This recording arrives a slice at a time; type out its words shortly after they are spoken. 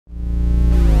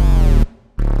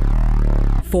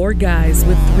Four guys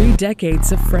with 3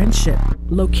 decades of friendship,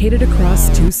 located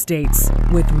across 2 states,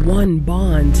 with one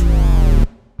bond.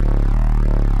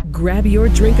 Grab your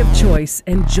drink of choice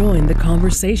and join the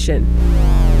conversation.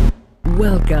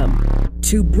 Welcome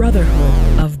to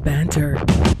Brotherhood of Banter.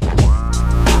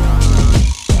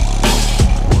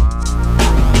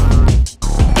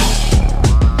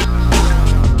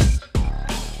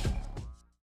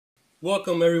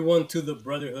 Welcome everyone to the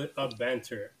Brotherhood of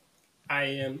Banter. I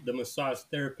am the massage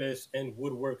therapist and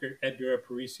woodworker Edgar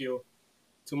Aparicio.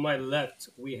 To my left,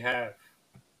 we have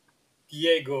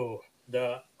Diego,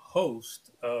 the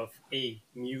host of A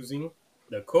Musing,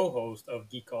 the co-host of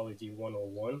Geekology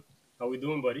 101. How we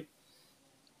doing, buddy?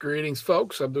 Greetings,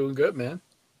 folks. I'm doing good, man.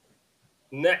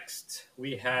 Next,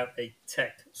 we have a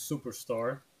tech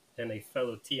superstar and a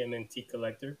fellow TMNT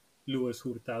collector, Luis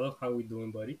Hurtado. How we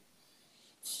doing, buddy?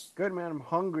 Good, man. I'm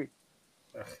hungry.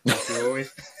 Like you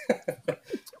always.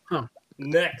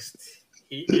 Next,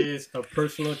 he is a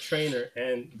personal trainer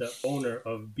and the owner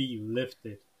of Be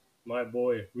Lifted. My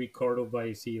boy, Ricardo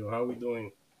Vallecillo. How we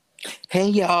doing? Hey,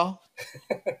 y'all.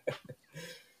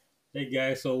 Hey,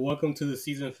 guys. So welcome to the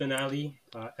season finale,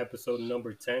 episode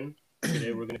number 10.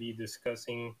 Today we're going to be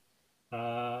discussing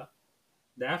the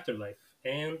afterlife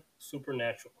and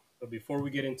supernatural. But before we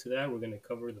get into that, we're going to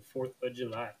cover the 4th of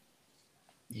July.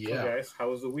 Yeah. So guys, how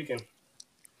was the weekend?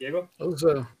 Diego? It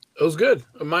was good.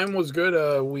 Mine was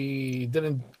good. We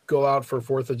didn't go out for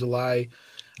 4th of July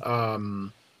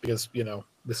because,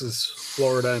 this is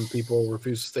Florida and people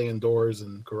refuse to stay indoors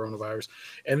and coronavirus.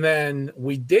 And then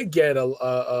we did get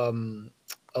a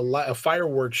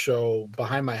fireworks show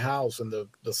behind my house and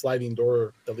the sliding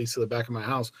door that leads to the back of my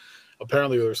house.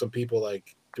 Apparently there were some people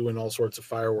like doing all sorts of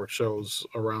fireworks shows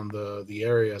around the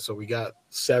area. So we got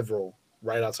several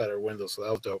right outside our window. So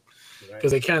that was dope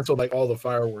because they canceled like all the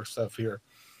fireworks stuff here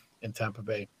in Tampa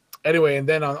Bay. Anyway, and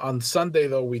then on Sunday,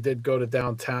 though, we did go to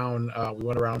downtown. We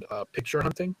went around picture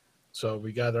hunting. So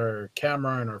we got our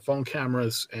camera and our phone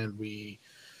cameras, and we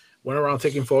went around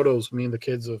taking photos, me and the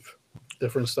kids, of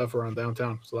different stuff around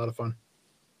downtown. It's a lot of fun.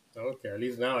 Okay, at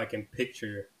least now I can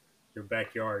picture your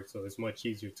backyard, so it's much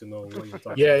easier to know what you're talking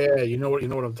about. Yeah, you know what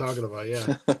I'm talking about.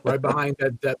 Yeah, right behind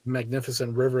that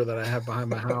magnificent river that I have behind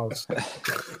my house.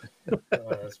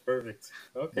 That's perfect.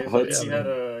 Okay, so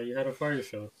you had a fire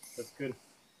show. That's good.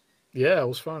 Yeah, it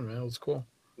was fun, man. It was cool.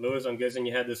 Louis, I'm guessing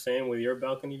you had the same with your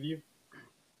balcony view.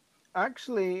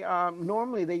 Actually,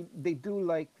 normally they do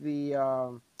like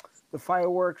the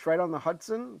fireworks right on the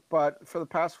Hudson, but for the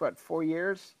past 4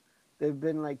 years, they've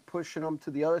been like pushing them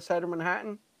to the other side of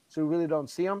Manhattan, so we really don't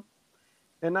see them.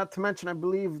 And not to mention, I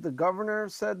believe the governor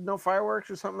said no fireworks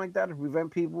or something like that to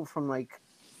prevent people from like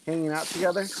hanging out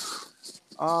together.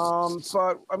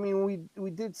 But I mean, we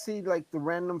did see like the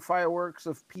random fireworks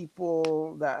of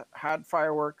people that had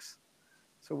fireworks,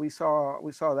 so we saw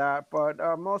that.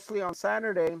 But mostly on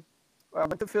Saturday, I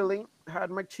went to Philly,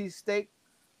 had my cheesesteak,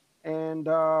 and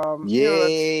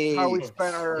that's how we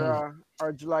spent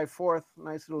our July 4th.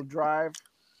 Nice little drive.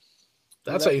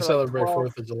 That's how you celebrate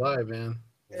 4th of July, man.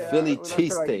 Yeah, Philly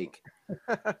cheesesteak.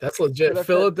 That's legit.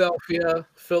 Philadelphia,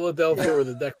 where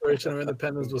the Declaration of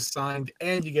Independence was signed,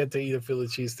 and you get to eat a Philly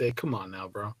cheesesteak. Come on now,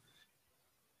 bro.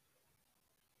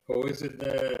 Who is it?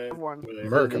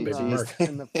 Merc, in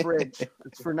the fridge.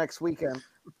 It's for next weekend.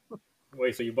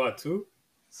 Wait, so you bought 2?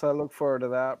 So I look forward to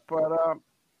that.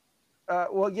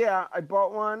 But well, yeah, I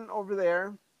bought one over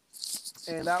there,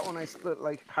 and that one I split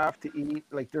like half to eat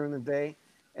like during the day,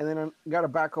 and then I got a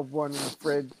backup one in the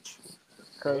fridge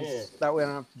because that way I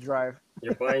don't have to drive.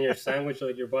 You're buying your sandwich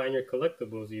like you're buying your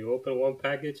collectibles. You open one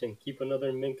package and keep another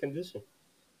in mint condition.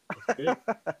 That's good.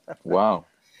 Wow,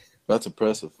 that's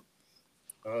impressive.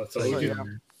 So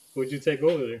who'd you take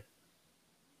over there?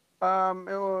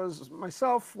 It was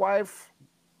myself, wife,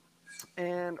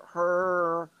 and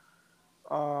her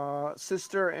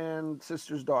sister and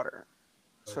sister's daughter.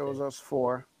 So it was us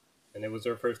 4. And it was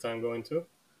her first time going too?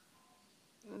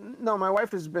 No, my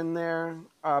wife has been there,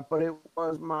 but it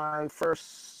was my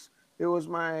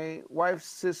wife's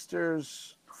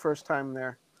sister's first time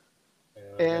there.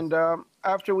 Yeah, and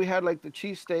after we had like the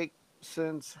cheesesteak,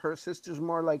 since her sister's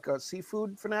more like a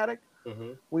seafood fanatic,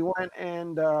 we went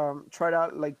and tried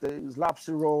out like these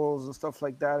lobster rolls and stuff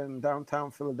like that in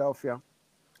downtown Philadelphia.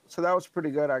 So that was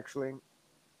pretty good, actually.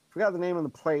 Forgot the name of the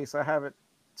place. I have it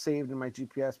saved in my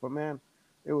GPS, but man,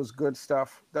 it was good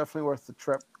stuff. Definitely worth the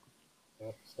trip.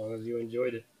 Well, as long as you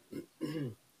enjoyed it.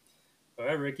 All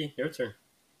right, Ricky, your turn.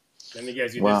 Let me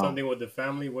guess, you did something with the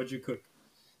family. What'd you cook?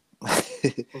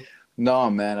 No,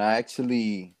 man, I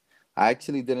actually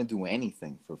didn't do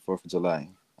anything for 4th of July.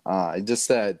 I just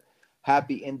said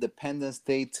Happy Independence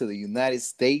Day to the United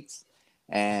States,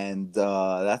 and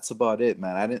that's about it,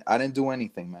 man. I didn't do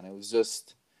anything, man. It was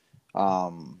just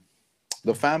um,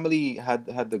 the family had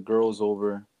the girls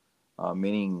over,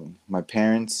 meaning my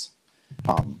parents.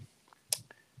 Um,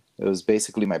 it was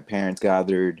basically my parents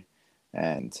gathered,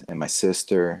 and my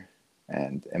sister,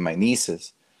 and my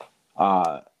nieces,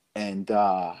 uh, and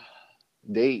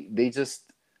they just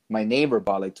my neighbor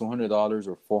bought like $200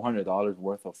 or $400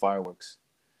 worth of fireworks.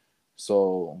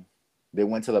 So they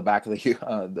went to the back of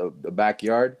the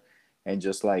backyard and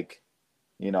just like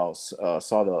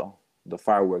saw the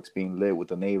fireworks being lit with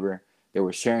the neighbor. They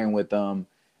were sharing with them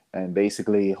and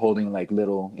basically holding like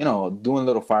little, doing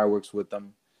little fireworks with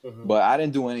them. Hmm. But I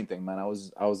didn't do anything, man. I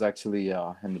was actually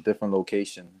in a different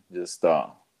location, just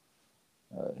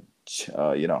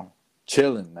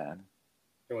chilling, man.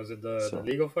 Was it the So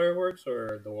legal fireworks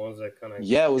or the ones that kind of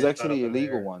yeah, it was get shot actually up in the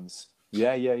illegal air? ones.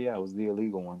 Yeah, yeah, yeah. It was the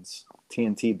illegal ones.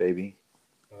 TNT, baby.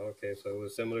 Oh, okay, so it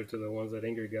was similar to the ones that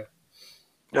Ingrid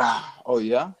got. Oh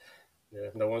yeah. Yeah,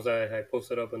 the ones I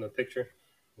posted up in the picture.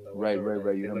 The ones Right, that were right,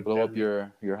 right. they You didn't look blow up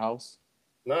deadly. your house.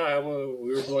 No,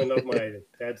 we were blowing up my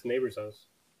dad's neighbor's house.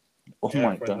 Oh Yeah,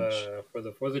 my for gosh.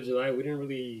 the 4th of July, we didn't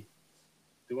really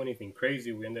do anything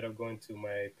crazy. We ended up going to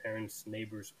my parents'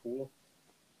 neighbor's pool,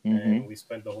 Mm-hmm. and we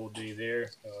spent the whole day there.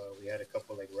 We had a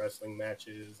couple like wrestling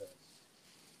matches,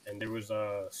 and there was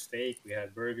a steak. We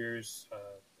had burgers.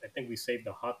 I think we saved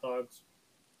the hot dogs,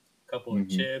 a couple of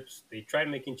Mm-hmm. chips. They tried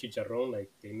making chicharron,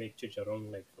 like they make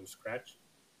chicharron like from scratch,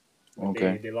 but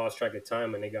Okay. they lost track of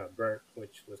time and they got burnt,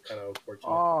 which was kind of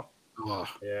unfortunate. Oh, Oh,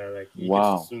 Yeah, like you could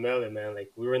Wow. smell it, man.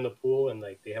 Like we were in the pool and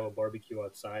like they have a barbecue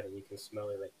outside and you can smell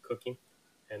it like cooking.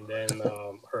 And then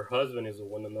her husband is the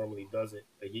one that normally does it,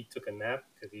 but he took a nap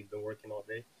because he'd been working all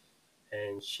day,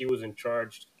 and she was in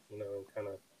charge, and kind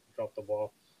of dropped the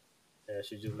ball. Yeah,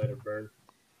 she just let it burn.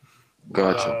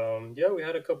 But Gotcha. yeah, we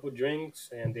had a couple drinks,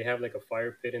 and they have like a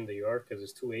fire pit in the yard because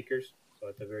it's 2 acres. So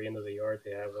at the very end of the yard,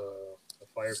 they have a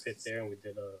fire pit there, and we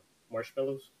did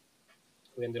marshmallows.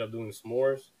 We ended up doing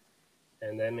s'mores,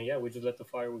 and then yeah, we just let the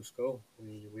fireworks go.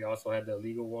 We also had the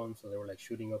illegal ones, so they were like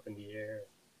shooting up in the air.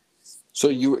 So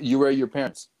It was, you were at your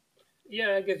parents?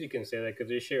 yeah, I guess you can say that because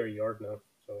they share a yard now.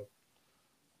 So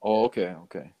Oh, yeah, okay,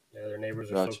 okay. yeah, their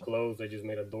neighbors are so Gotcha. close. They just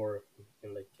made a door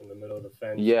in the middle of the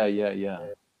fence. Yeah, yeah, yeah.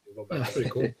 Yeah, you go back that's and pretty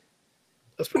forth. cool.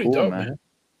 That's pretty Cool, dope, man. man.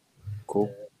 Cool.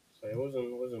 Yeah, so it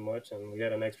wasn't much, and we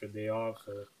had an extra day off,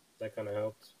 so that kind of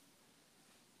helped.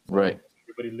 So Right.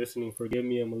 everybody listening, forgive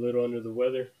me. I'm a little under the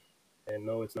weather, and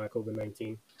no, it's not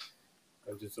COVID-19.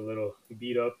 I'm just a little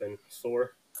beat up and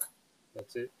sore.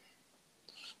 That's it.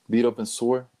 Beat up and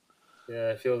sore.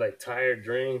 Yeah, I feel like tired,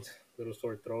 drained, little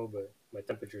sore throat, but my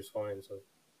temperature's fine, so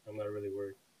I'm not really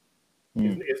worried.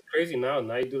 Mm. It's crazy now.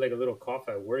 Now you do like a little cough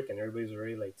at work, and everybody's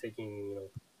already like taking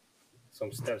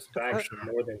some steps For back, sure.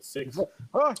 more than six.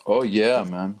 oh, Oh yeah,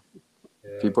 man.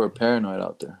 Yeah, People are paranoid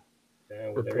out there. yeah,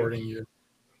 with Reporting everything.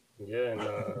 you. Yeah, and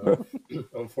Call the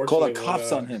unfortunately,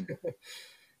 cops on him.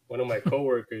 one of my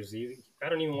coworkers, I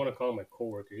don't even want to call him my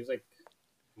coworker. He's like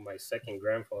my second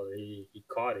grandfather. He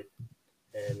caught it,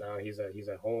 and now he's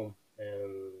at home,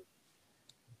 and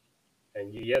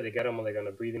yeah, they got him like on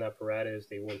a breathing apparatus.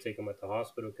 They won't take him at the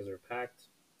hospital because they're packed.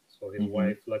 So his Mm-hmm.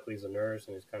 wife, luckily, is a nurse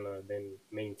and has kind of been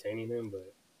maintaining him.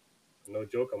 But no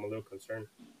joke, I'm a little concerned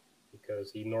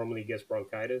because he normally gets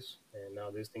bronchitis, and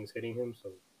now this thing's hitting him.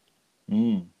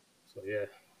 Mm. So yeah,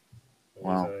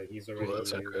 Wow. he's Oh, already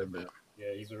that's not good, man.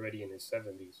 yeah, he's already in his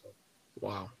 70s. So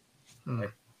Wow. I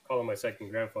call him my second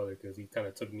grandfather because he kind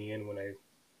of took me in when I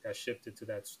got shifted to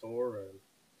that store, and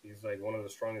he's like one of the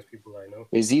strongest people I know.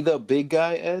 Is he the big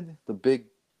guy, Ed? The big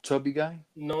chubby guy?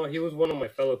 No, he was one of my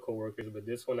fellow coworkers, but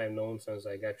this one I've known since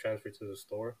I got transferred to the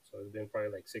store. So it's been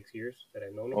probably like 6 years that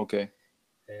I've known him. Okay.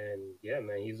 And yeah,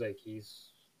 man,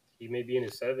 he may be in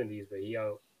his 70s, but he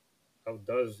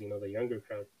outdoes the younger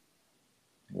crowd.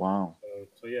 Wow.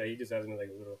 So yeah, he just has me like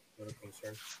a little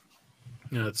concerned.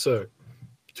 Yeah, it's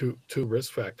two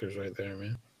risk factors right there,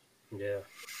 man. Yeah,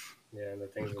 yeah, and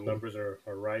the numbers are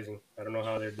rising. I don't know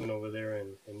how they're doing over there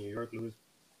in New York, Louis.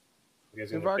 You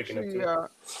guys they've are picking up actually. too.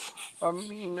 I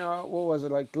mean, what was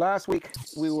it like last week?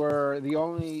 We were the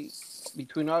only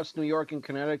between us, New York and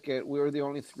Connecticut. We were the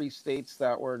only three states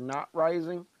that were not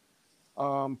rising.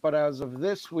 But as of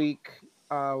this week,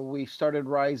 we started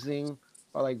rising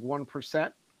by like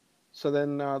 1%. So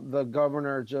then the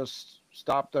governor just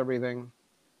stopped everything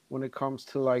when it comes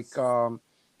to like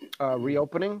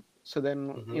reopening. So then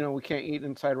Hmm. we can't eat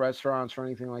inside restaurants or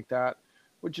anything like that,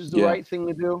 which is the Yeah. right thing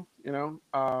to do.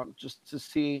 Just to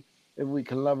see if we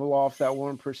can level off that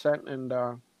 1%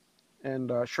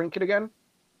 and shrink it again.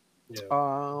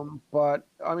 Yeah. But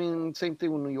I mean, same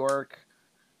thing with New York.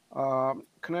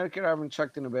 Connecticut, I haven't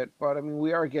checked in a bit, but I mean,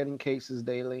 we are getting cases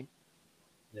daily.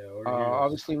 Yeah. Over here is.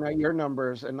 Obviously, not your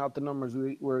numbers and not the numbers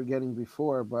we were getting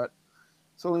before, but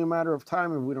it's only a matter of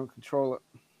time if we don't control it.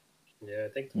 Yeah, I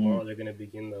think Mm. tomorrow they're gonna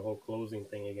begin the whole closing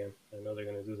thing again. I know they're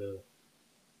gonna do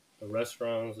the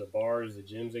restaurants, the bars, the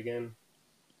gyms again.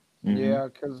 Hmm. Yeah,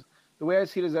 because the way I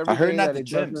see it is I every heard day not that the it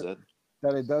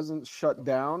gyms. doesn't shut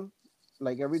down,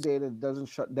 like every day that it doesn't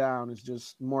shut down is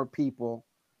just more people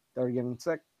that are getting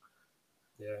sick.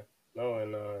 Yeah. No,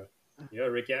 and yeah,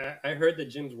 Ricky, I heard the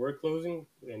gyms were closing,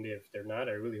 and if they're not,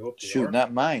 I really hope they Shoot, are.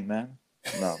 not mine, man.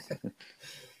 No.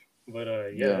 But yeah,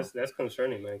 Yeah. that's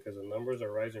concerning, man, because the numbers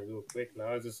are rising real quick.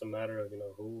 Now it's just a matter of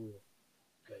who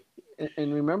like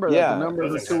And remember that the Yeah.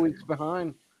 numbers are doesn't two have it. weeks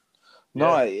behind.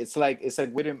 No, Yeah. it's like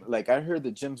wait a minute. Like I heard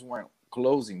the gyms weren't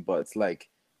closing, but it's like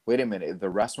wait a minute. If the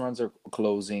restaurants are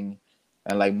closing,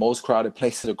 and like most crowded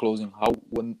places are closing,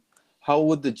 how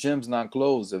would the gyms not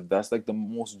close if that's like the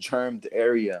most germed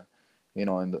area, in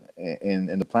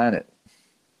the planet,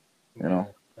 you Yeah,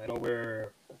 know? I know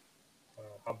where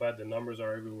how bad the numbers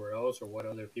are everywhere else, or what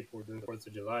other people were doing the 4th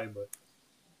of July, but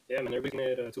yeah, man, they're taking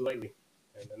it too lightly,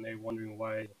 and then they're wondering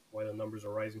why the numbers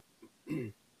are rising.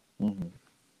 Hmm.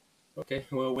 Okay,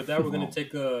 well, with that, we're gonna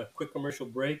take a quick commercial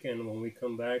break, and when we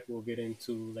come back, we'll get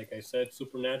into, like I said,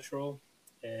 supernatural,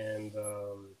 and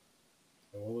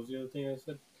what was the other thing I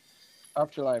said?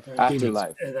 Afterlife. Demons.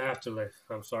 Afterlife. And the afterlife.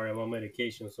 I'm sorry, I'm on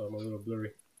medication, so I'm a little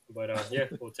blurry. But yeah,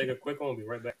 we'll take a quick one. We'll be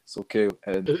right back. It's okay.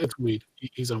 And It's weed.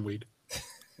 He's on weed.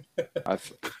 I,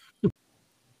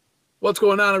 What's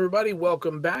going on, everybody?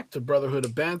 Welcome back to Brotherhood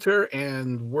of Banter,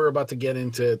 and we're about to get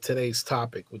into today's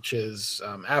topic, which is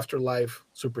afterlife,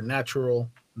 supernatural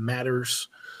matters,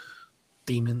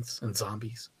 demons and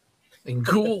zombies and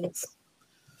ghouls.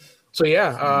 So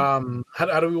yeah,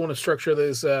 how do we want to structure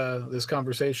this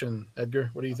conversation,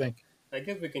 Edgar? What do you think? I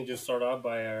guess we can just start off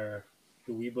by our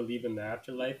do we believe in the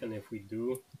afterlife? And if we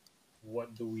do,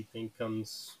 what do we think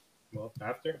comes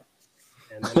after?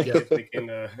 And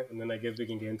then I guess we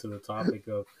can get into the topic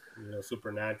of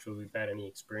supernatural. We've had any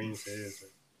experiences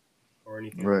or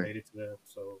anything Right. related to that.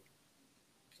 So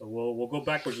we'll go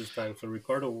backwards this time. So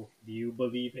Ricardo, do you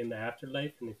believe in the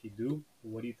afterlife? And if you do,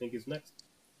 what do you think is next?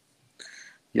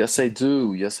 yes, I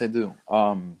do. Yes, I do.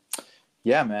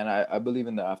 Yeah, man. I believe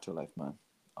in the afterlife, man.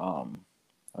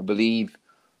 I believe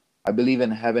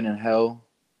in heaven and hell.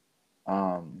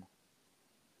 Um,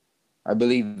 I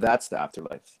believe that's the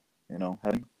afterlife.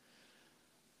 Heaven.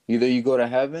 Either you go to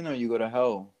heaven or you go to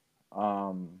hell.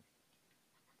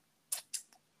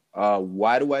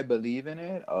 Why do I believe in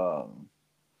it?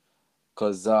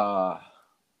 Because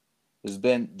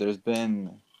there's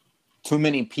been too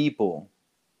many people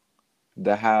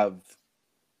that have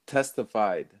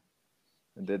testified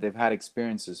that they've had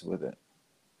experiences with it.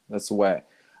 That's why.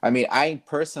 I mean, I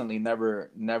personally never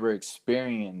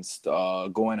experienced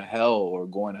going to hell or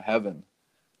going to heaven.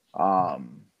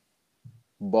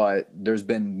 But there's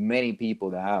been many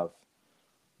people that have,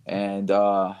 and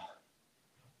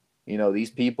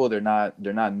these people they're not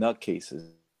nutcases.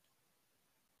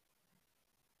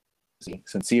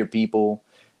 Sincere people,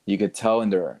 you could tell in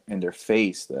their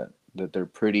face that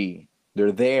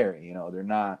they're there. They're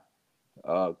not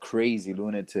crazy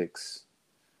lunatics.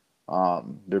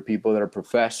 They're people that are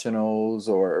professionals,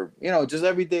 or just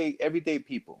everyday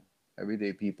people,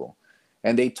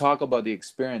 and they talk about the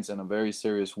experience in a very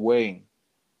serious way.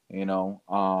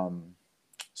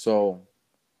 So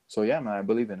yeah, man, I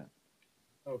believe in it.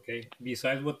 Okay.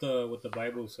 Besides what the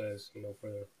Bible says, for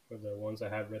the ones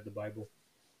that have read the Bible,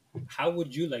 how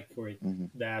would you like for it Hmm.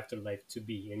 the afterlife to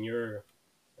be in your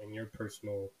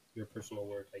personal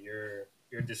word, like your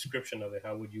description of it?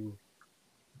 How would you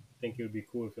think it would be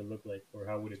cool if it looked like, or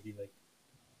how would it be like?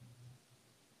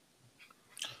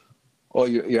 Oh,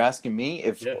 you're asking me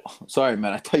if? Yeah. Sorry,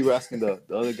 man. I thought you were asking the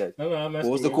other guy. No, I'm asking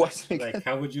What was the you, question again? like,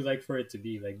 how would you like for it to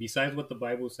be? Like, besides what the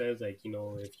Bible says, like,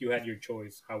 if you had your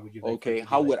choice, how would you like for it Okay, to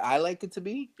how be would like? I like it to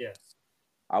be? Yeah.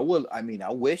 I mean,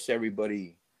 I wish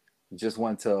everybody just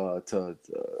went to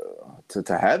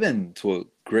heaven, to a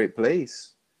great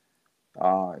place.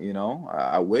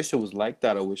 I wish it was like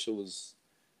that. I wish it was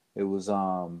like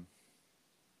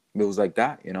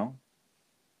that.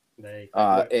 Like,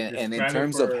 And in describe it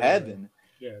terms of for, heaven,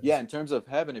 yeah, yeah, in terms of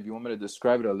heaven, if you want me to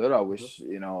describe it a little, I wish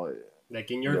like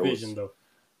in your there was- vision though.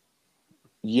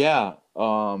 yeah,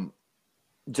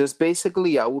 just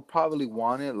basically, I would probably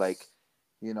want it like,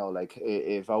 like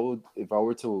if I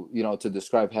were to to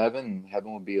describe heaven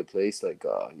would be a place like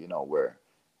where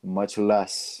much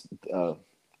less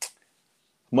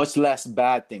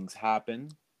bad things happen,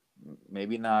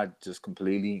 maybe not just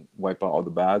completely wipe out all the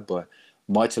bad, but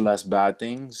much less bad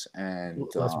things, and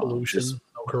Less pollution,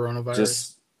 no coronavirus.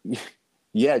 just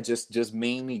yeah, just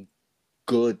mainly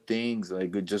good things,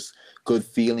 like just good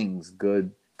feelings,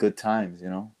 good times, you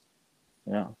know.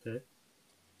 Yeah. Okay.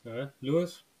 All right,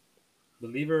 Lewis,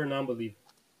 believer or non-believer?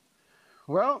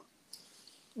 Well,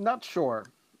 not sure.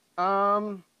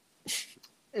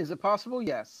 Is it possible?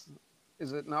 Yes.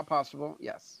 Is it not possible?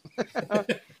 Yes.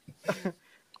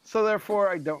 So therefore,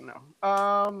 I don't know.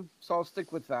 So I'll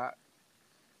stick with that.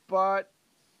 But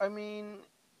I mean,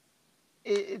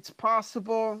 it's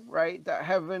possible, right, that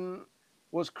heaven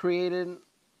was created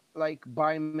like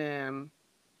by man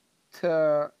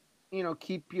to,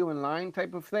 keep you in line,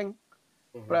 type of thing.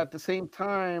 But Mhm. at the same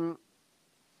time,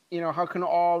 how can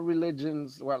all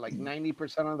religions, what, like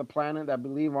 90% of the planet that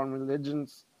believe on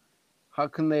religions, how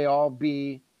can they all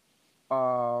be,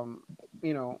 wrong,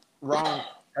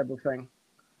 type of thing?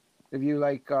 If you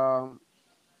like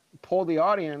poll the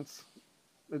audience,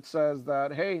 it says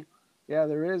that, hey, yeah,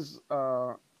 there is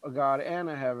a God and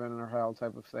a heaven or hell,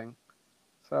 type of thing.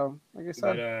 So, like I But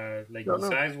said, like don't know.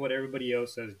 besides what everybody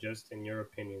else says, just in your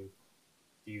opinion,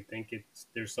 do you think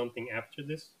there's something after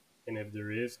this? And if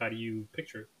there is, how do you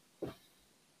picture it?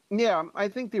 Yeah, I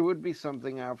think there would be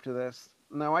something after this.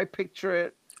 Now I picture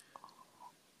it,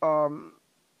 um,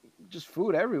 just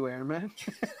food everywhere, man.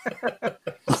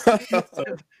 So your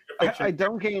picture, I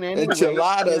don't gain any weight.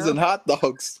 Enchiladas and hot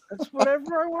dogs. That's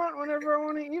whatever I want whenever I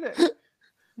want to eat it.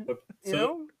 okay,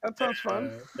 so That sounds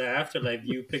fun. the afterlife, do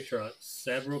you picture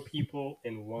several people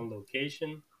in one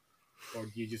location, or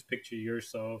do you just picture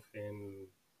yourself in,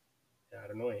 I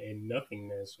don't know, in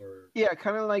nothingness, or Yeah,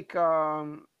 kind of like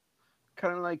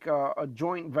a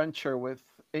joint venture with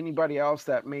anybody else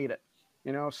that made it.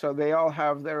 So they all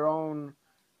have their own,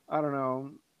 I don't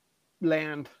know,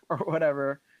 land or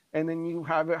whatever, and then you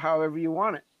have it however you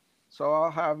want it. So I'll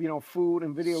have, food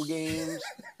and video games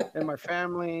and my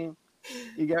family.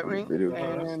 You get me? Video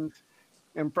games.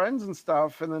 And friends and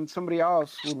stuff, and then somebody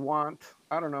else would want,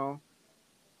 I don't know,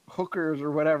 hookers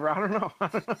or whatever. I don't know. I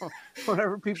don't know.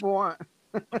 Whatever people want.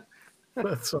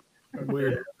 That's so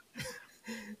weird.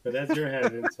 but that's your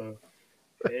heaven. So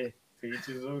hey, to each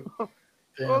his own.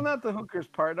 Well, not the hookers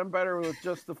part. I'm better with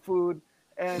just the food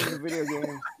and the video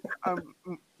games.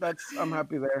 I'm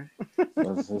happy there.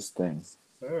 That's his thing.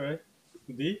 All right,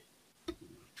 D,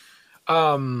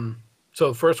 So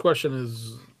the first question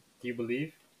is, do you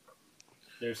believe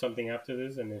there's something after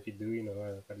this? And if you do,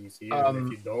 how do you see it? And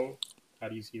if you don't, how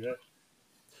do you see that?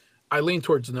 I lean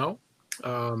towards no.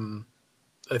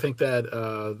 I think that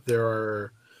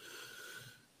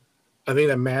I think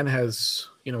that man has,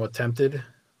 attempted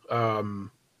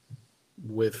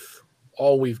with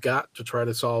all we've got to try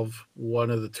to solve one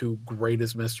of the two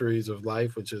greatest mysteries of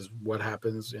life, which is what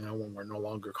happens, when we're no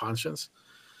longer conscious.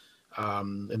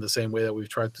 In the same way that we've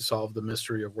tried to solve the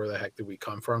mystery of where the heck did we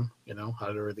come from, how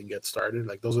did everything get started?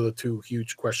 Like, those are the two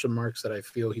huge question marks that I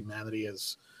feel humanity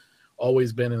has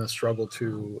always been in a struggle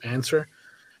to answer.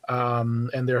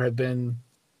 And there have been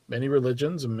many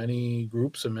religions and many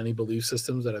groups and many belief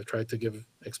systems that have tried to give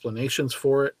explanations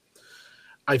for it.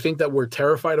 I think that we're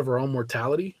terrified of our own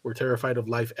mortality. We're terrified of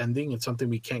life ending. It's something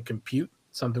we can't compute,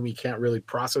 something we can't really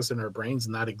process in our brains.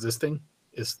 Not existing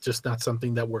is just not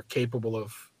something that we're capable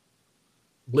of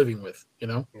living with,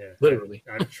 Yeah, literally.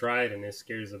 I've tried, and it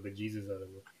scares the bejesus out of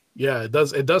me. Yeah, it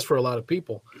does. It does for a lot of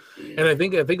people. And I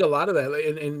think a lot of that,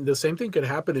 and the same thing could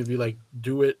happen if you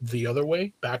do it the other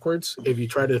way, backwards. If you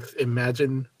try to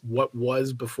imagine what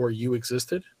was before you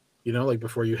existed,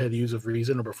 before you had use of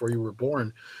reason or before you were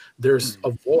born, there's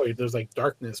a void. There's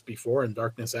darkness before and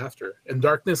darkness after. And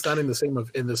darkness not in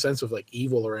the sense of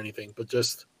evil or anything, but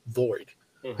just void.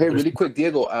 Hey, really quick,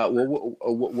 Diego.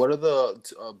 What are the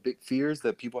big fears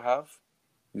that people have?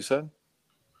 You said.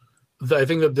 I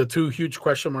think that the two huge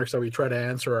question marks that we try to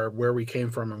answer are where we came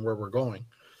from and where we're going.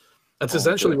 That's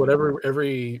essentially what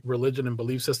every religion and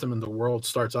belief system in the world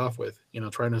starts off with,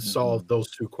 trying to solve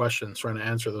those two questions, trying to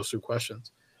answer those two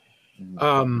questions.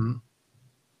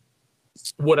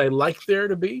 Would I like there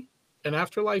to be an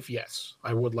afterlife? Yes,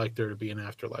 I would like there to be an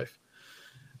afterlife.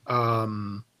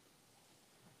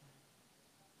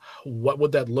 What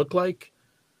would that look like?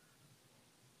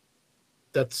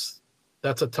 That's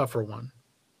a tougher one,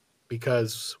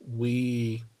 because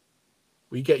we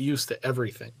get used to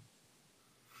everything,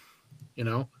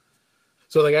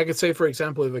 So I could say, for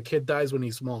example, if a kid dies when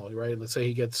he's small, right? Let's say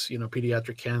he gets,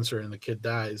 pediatric cancer and the kid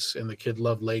dies, and the kid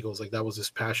loved Legos. That was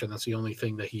his passion. That's the only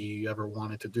thing that he ever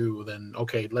wanted to do. Then,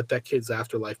 okay, let that kid's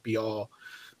afterlife be all,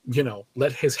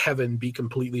 let his heaven be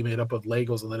completely made up of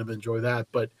Legos and let him enjoy that.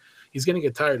 But he's going to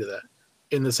get tired of that.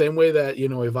 in the same way that, you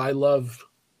know, if I love,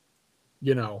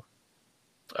 you know,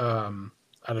 I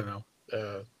don't know,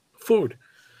 food,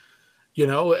 you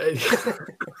know,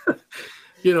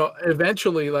 you know,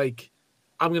 eventually, like,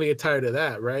 I'm gonna get tired of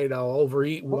that, right? I'll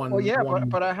overeat Well, one yeah, one.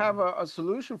 but I have a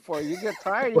solution for you. You get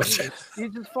tired, What's you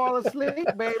just fall asleep,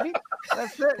 baby.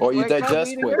 That's it. Or you Wake up,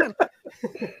 digest eat quick.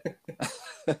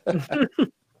 again.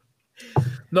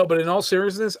 No, but in all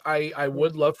seriousness, I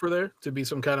would love for there to be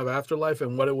some kind of afterlife,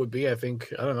 and what it would be, I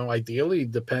think, I don't know. Ideally,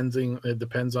 it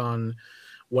depends on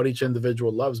what each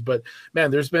individual loves. But man,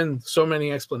 there's been so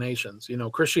many explanations. You know,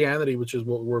 Christianity, which is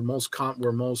what we're most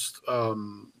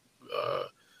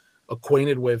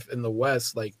acquainted with in the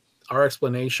West, like our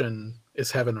explanation is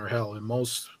heaven or hell, and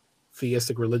most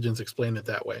theistic religions explain it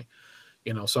that way.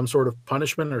 You know, some sort of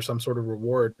punishment or some sort of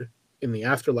reward in the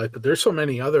afterlife. But there's so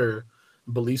many other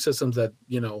belief systems that,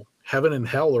 you know, heaven and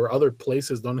hell or other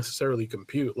places don't necessarily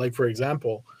compute. Like, for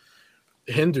example,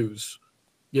 Hindus,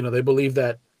 you know, they believe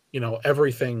that, you know,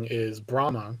 everything is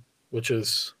Brahma, which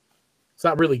is, it's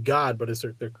not really God, but it's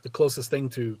the closest thing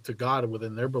to God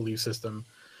within their belief system.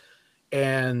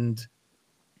 And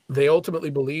they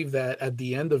ultimately believe that at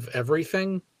the end of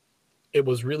everything, it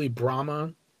was really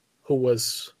Brahma who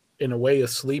was in a way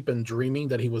asleep and dreaming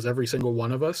that he was every single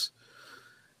one of us.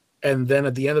 And then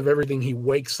at the end of everything, he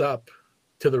wakes up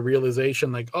to the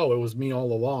realization, like, oh, it was me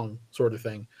all along, sort of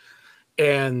thing.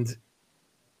 And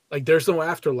like, there's no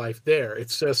afterlife there.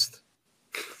 It's just,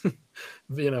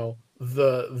 you know,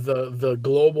 the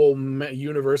global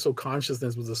universal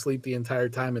consciousness was asleep the entire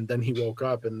time, and then he woke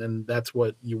up, and then that's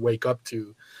what you wake up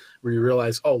to, where you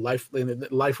realize, oh, life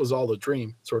was all a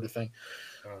dream, sort of thing.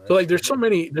 So like, there's so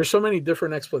many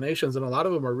different explanations, and a lot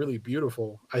of them are really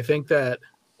beautiful. I think that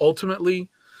ultimately,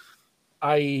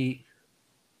 I,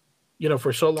 you know,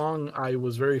 for so long I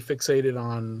was very fixated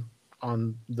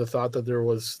on the thought that there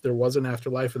was an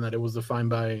afterlife, and that it was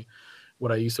defined by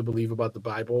what I used to believe about the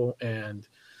Bible. And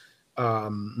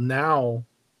now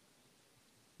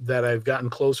that I've gotten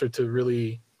closer to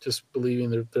really just believing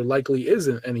there likely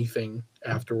isn't anything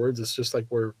afterwards, it's just like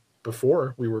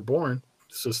before we were born.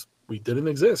 It's just we didn't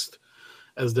exist.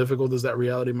 As difficult as that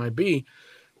reality might be,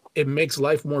 it makes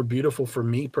life more beautiful for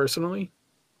me personally,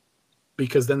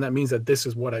 because then that means that this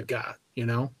is what I got, you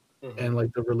know? Mm-hmm. And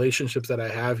like the relationships that I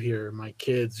have here, my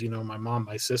kids, you know, my mom,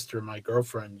 my sister, my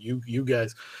girlfriend, you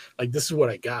guys, like, this is what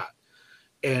I got.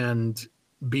 And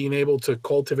being able to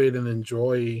cultivate and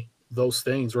enjoy those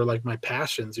things, or like my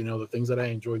passions, you know, the things that I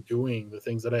enjoy doing, the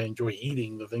things that I enjoy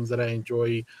eating, the things that I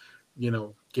enjoy, you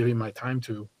know, giving my time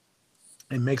to,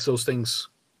 it makes those things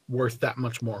worth that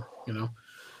much more, you know?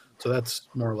 So that's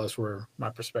more or less where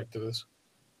my perspective is.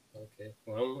 Okay.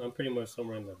 Well, I'm pretty much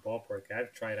somewhere in the ballpark.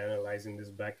 I've tried analyzing this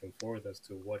back and forth as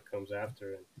to what comes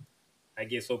after, and I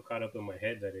get so caught up in my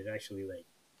head that it actually like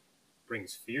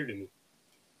brings fear to me.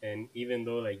 And even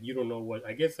though like you don't know what,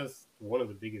 I guess that's one of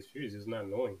the biggest fears is not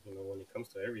knowing. You know, when it comes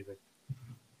to everything.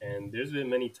 And there's been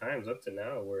many times up to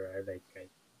now where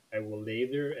I will lay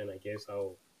there and I guess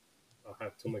I'll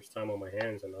have too much time on my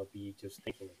hands and I'll be just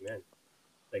thinking like, man,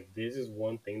 like this is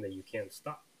one thing that you can't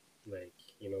stop. Like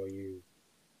you know you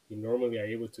normally are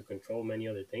able to control many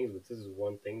other things, but this is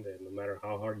one thing that no matter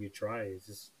how hard you try, it's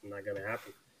just not gonna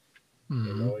happen. You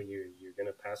Mm-hmm. know, you're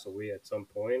gonna pass away at some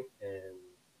point,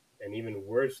 and even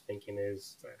worse thinking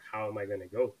is how am I gonna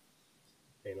go?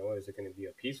 You know, is it gonna be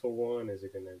a peaceful one? Is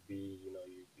it gonna be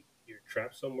you're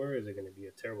trapped somewhere? Is it gonna be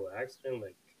a terrible accident?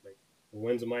 Like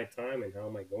when's my time and how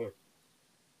am I going?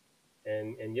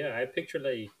 And yeah, I picture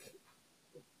like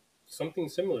something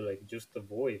similar, like just the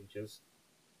void, just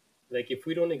like if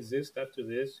we don't exist after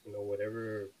this, you know,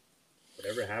 whatever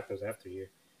happens after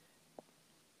here,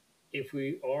 if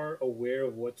we are aware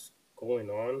of what's going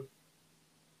on,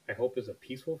 I hope it's a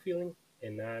peaceful feeling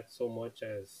and not so much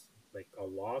as like a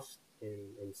lost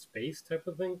in space type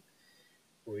of thing,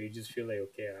 where you just feel like,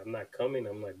 okay, I'm not coming,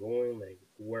 I'm not going, like,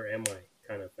 where am I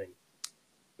kind of thing.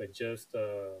 But just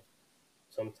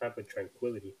some type of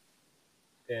tranquility.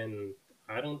 And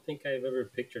I don't think I've ever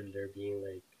pictured there being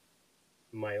like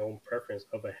my own preference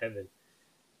of a heaven.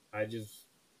 I just,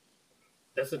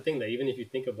 that's the thing that even if you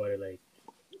think about it, like,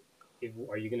 if,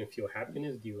 are you going to feel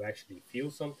happiness? Do you actually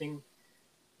feel something?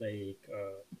 Like,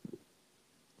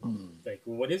 like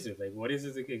what is it? Like, what is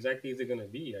it exactly? Is it gonna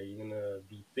be? Are you gonna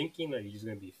be thinking? Are you just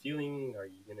gonna be feeling? Are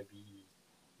you gonna be,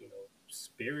 you know,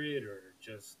 spirit or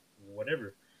just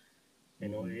whatever? You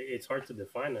know, it's hard to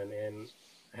define. And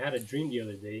I had a dream the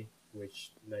other day,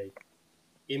 which like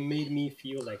it made me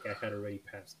feel like I had already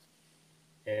passed,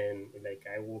 and like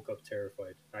I woke up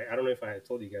terrified. I don't know if I had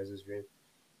told you guys this dream,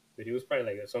 but it was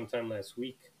probably like sometime last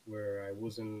week where I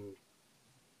wasn't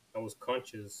I was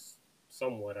conscious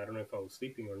somewhat. I don't know if I was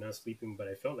sleeping or not sleeping, but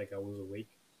I felt like I was awake,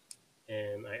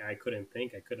 and I couldn't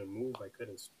think, I couldn't move, like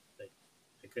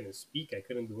I couldn't speak, I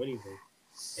couldn't do anything,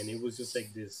 and it was just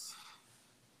like this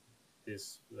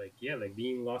like yeah, like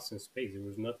being lost in space. There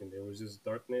was nothing. There was just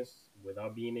darkness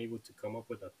without being able to come up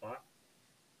with a thought,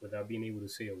 without being able to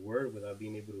say a word, without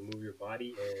being able to move your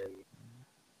body. And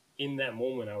in that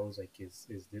moment, I was like, is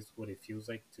this what it feels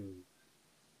like to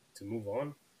move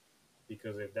on?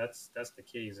 Because if that's the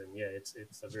case, and yeah, it's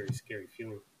a very scary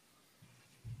feeling.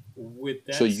 With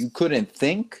So that, you couldn't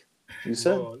think? You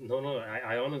said? no,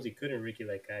 I honestly couldn't, Ricky.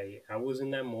 Like I was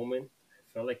in that moment.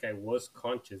 I felt like I was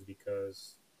conscious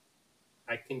because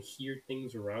I can hear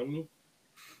things around me.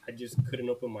 I just couldn't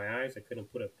open my eyes. I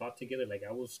couldn't put a thought together. Like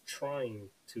I was trying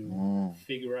to Mm,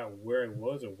 figure out where I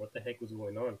was or what the heck was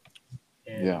going on.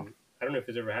 yeah. And I don't know if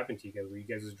it's ever happened to you guys where you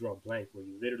guys just draw a blank, where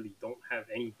you literally don't have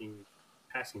anything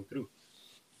passing through,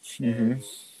 Hmm.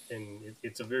 and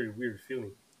it's a very weird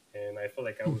feeling. And I felt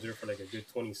like I was there for like a good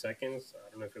 20 seconds. I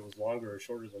don't know if it was longer or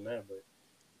shorter than that, but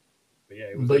yeah,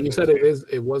 it was But you definitely said scary.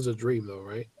 it was a dream though,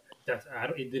 right?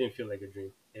 It didn't feel like a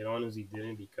dream. It honestly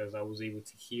didn't, because I was able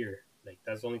to hear. Like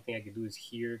that's the only thing I could do is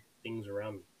hear things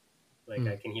around me. Like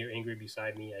I Mm. can hear Ingrid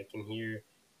beside me. I can hear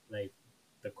like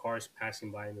the cars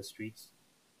passing by in the streets,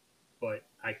 but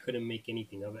I couldn't make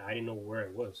anything of it. I didn't know where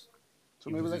I was. So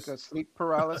It maybe was like just a sleep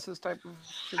paralysis type of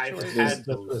I've That's, situation. had that's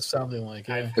what it's those. sounding like,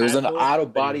 I've yeah. It was had an those, out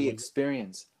of but it body was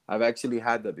experience. I've actually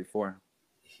had that before.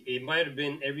 it might have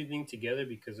been everything together,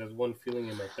 because that's one feeling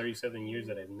in my 37 years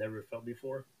that I've never felt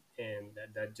before, and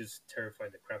that just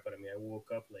terrified the crap out of me. I woke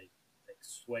up like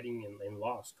sweating and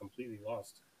lost, completely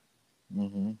lost.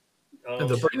 Hmm. And Um,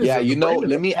 Yeah, the brain is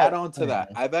let a me add powerful on to thing, that.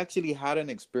 man. I've actually had an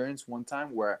experience one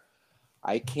time where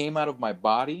I came out of my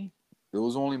body. It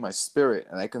was only my spirit,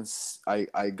 and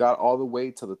I got all the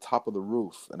way to the top of the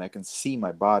roof, and I can see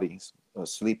my body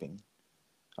sleeping.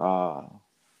 Uh,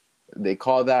 they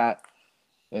call that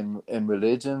in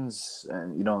religions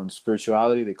and in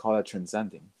spirituality, they call that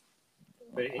transcending.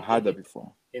 but I had that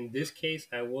before. in this case,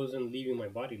 I wasn't leaving my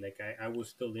body. Like I was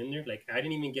still in there. Like I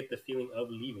didn't even get the feeling of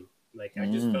leaving. Like I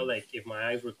just Mm, felt like if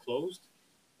my eyes were closed,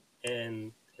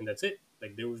 and that's it.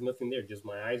 Like there was nothing there, just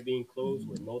my eyes being closed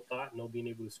with no thought, no being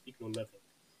able to speak, no nothing.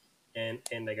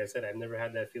 And like I said, I've never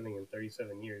had that feeling in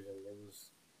 37 years, and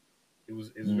it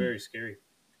was mm, very scary.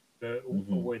 But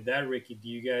mm-hmm. with that, Ricky, do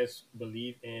you guys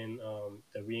believe in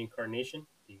the reincarnation?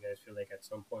 Do you guys feel like at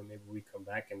some point maybe we come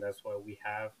back, and that's why we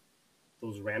have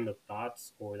those random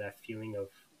thoughts or that feeling of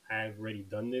I've already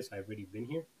done this, I've already been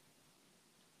here?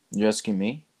 You asking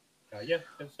me? Yeah,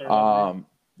 let's start off with you.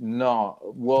 No.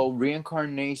 Well,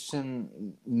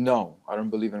 reincarnation. No, I don't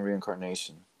believe in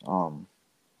reincarnation.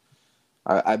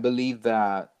 I believe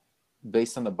that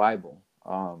based on the Bible.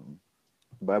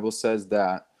 The Bible says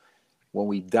that when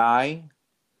we die,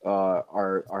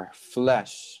 our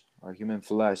flesh, our human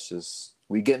flesh, is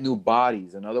we get new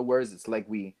bodies. In other words, it's like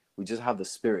we just have the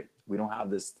spirit. We don't have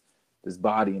this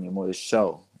body anymore, this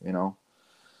shell.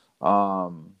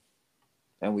 Um,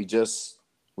 and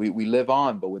we live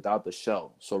on, but without the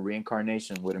shell. So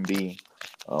reincarnation wouldn't be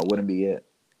it.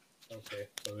 Okay,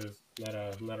 so there's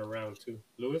not a round two.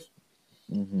 Lewis?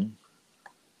 Hmm.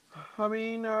 I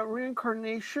mean,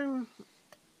 reincarnation.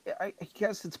 I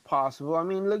guess it's possible. I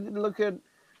mean, look at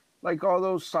like all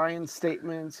those science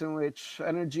statements in which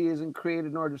energy isn't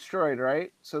created nor destroyed,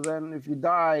 right? So then, if you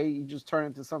die, you just turn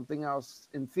into something else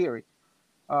in theory.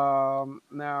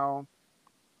 Now,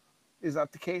 is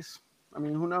that the case? I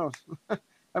mean, who knows?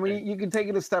 I I, mean, you can take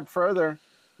it a step further,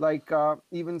 like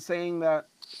even saying that,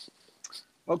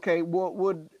 okay,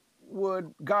 would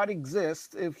God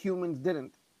exist if humans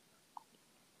didn't?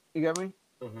 You get me?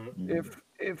 mm-hmm. Hmm.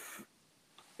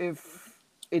 If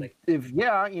Like if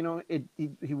yeah,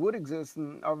 he would exist,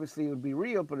 and obviously it would be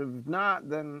real. But if not,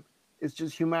 then it's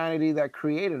just humanity that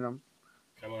created him.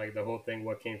 kind of like the whole thing: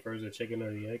 what came first, the chicken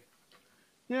or the egg?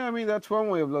 Yeah, I mean that's one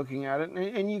way of looking at it,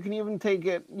 and you can even take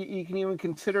it. You can even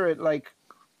consider it like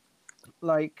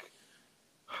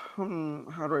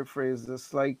how do I phrase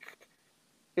this? Like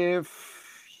if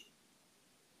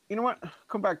you know what,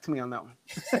 come back to me on that one.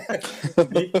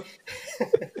 Me?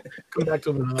 Come back to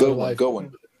him in another Good one. life. Good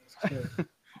one.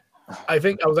 I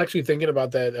think I was actually thinking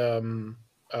about that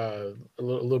a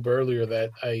little bit earlier.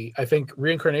 That I think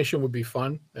reincarnation would be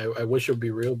fun. I wish it would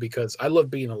be real because I love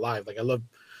being alive. Like I love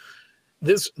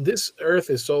this earth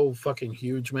is so fucking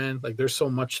huge, man. Like there's so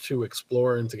much to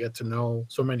explore and to get to know.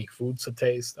 So many foods to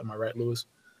taste. Am I right, Lewis?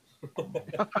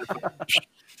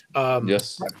 Um,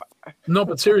 Yes. no,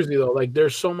 but seriously though, like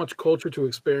there's so much culture to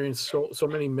experience. So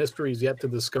many mysteries yet to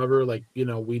discover. Like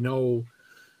we know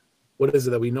what is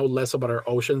it that we know less about our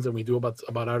oceans than we do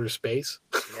about outer space?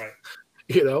 Right.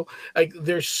 You know, like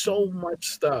there's so much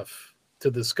stuff to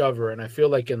discover, and I feel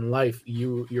like in life,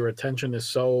 your attention is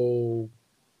so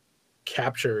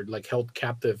captured, like held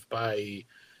captive by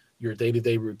your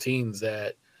day-to-day routines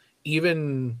that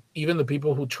even the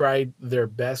people who tried their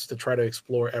best to try to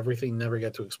explore everything never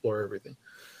get to explore everything.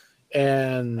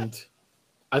 And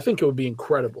I think it would be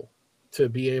incredible to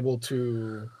be able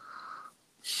to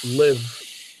live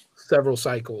several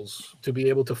cycles, to be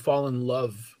able to fall in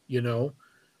love,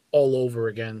 all over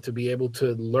again, to be able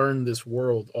to learn this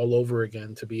world all over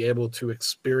again, to be able to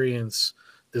experience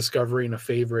discovering a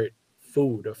favorite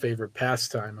food, a favorite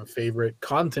pastime, a favorite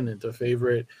continent, a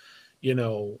favorite,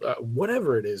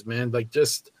 whatever it is, man. Like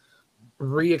just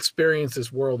re-experience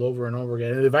this world over and over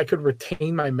again. And if I could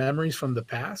retain my memories from the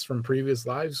past, from previous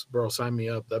lives, bro, sign me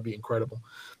up. That'd be incredible.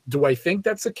 Do I think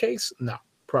that's the case? No,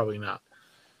 probably not.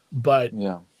 But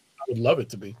Yeah. I would love it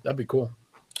to be. That'd be cool.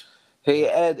 Hey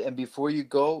Ed, and before you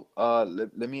go,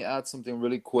 let me add something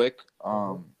really quick.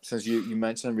 Since you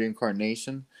mentioned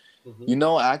reincarnation,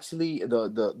 actually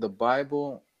the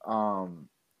Bible,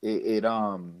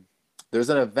 there's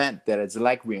an event that is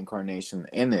like reincarnation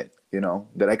in it,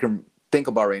 that I can think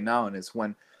about right now, and it's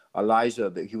when Elijah,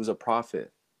 that he was a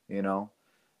prophet,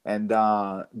 and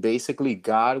basically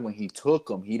God, when he took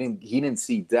him, he didn't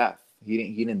see death, he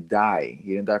didn't die,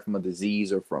 from a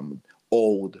disease or from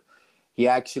old. He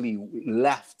actually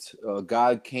left.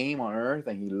 God came on earth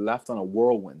and he left on a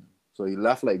whirlwind. So he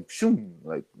left like shoom,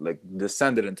 like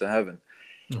descended into heaven.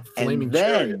 Flaming and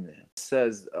then chariot. it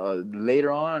says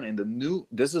later on in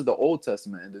this is the Old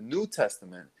Testament. In the New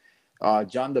Testament,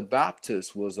 John the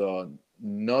Baptist was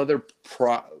another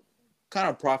kind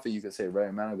of prophet, you could say,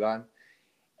 right, man of God.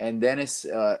 And then it's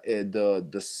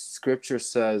the scripture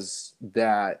says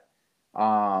that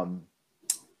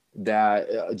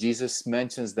Jesus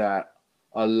mentions that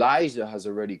Elijah has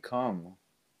already come,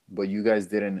 but you guys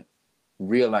didn't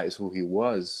realize who he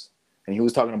was. And he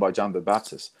was talking about John the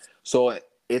Baptist. So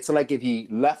it's like if he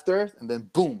left Earth and then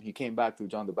boom, he came back to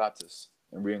John the Baptist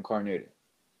and reincarnated.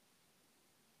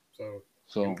 So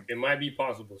it might be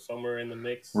possible somewhere in the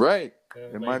mix. Right.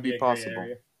 It might be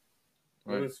possible.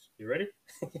 Right. Lewis, you ready?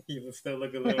 You still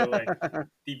look a little like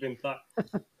deep in thought.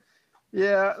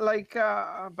 Yeah, like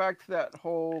back to that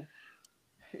whole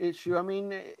issue. I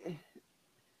mean,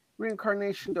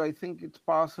 reincarnation, do I think it's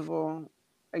possible?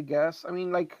 I guess. I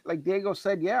mean, like Diego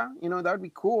said, yeah, that would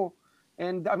be cool.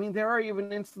 And I mean, there are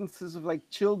even instances of like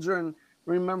children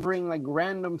remembering like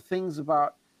random things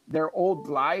about their old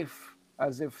life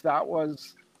as if that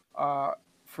was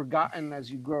forgotten as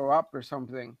you grow up or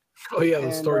something. Oh yeah,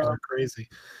 those stories are crazy.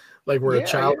 Like where a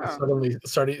child is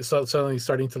suddenly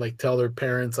starting to like tell their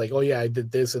parents like, oh yeah, I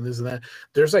did this and this and that.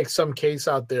 There's like some case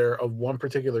out there of one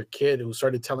particular kid who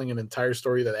started telling an entire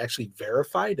story that actually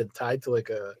verified and tied to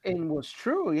like and was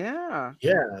true. Yeah,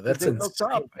 that's looked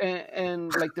up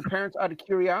and like the parents out of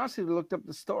curiosity looked up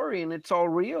the story and it's all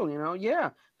real.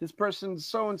 Yeah, this person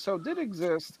so and so did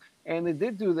exist and they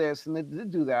did do this and they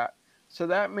did do that. So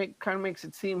that kind of makes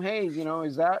it seem, hey,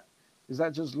 is that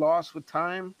just lost with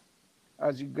time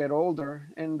as you get older?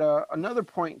 And another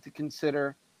point to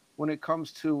consider when it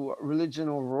comes to religion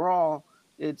overall,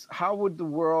 it's how would the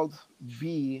world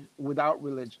be without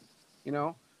religion?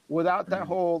 Without that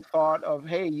whole thought of,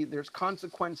 hey, there's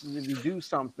consequences if you do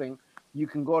something, you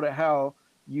can go to hell,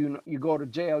 you go to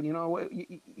jail.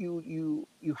 You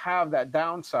have that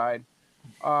downside,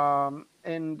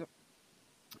 and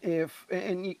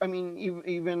I mean,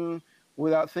 even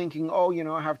without thinking, oh,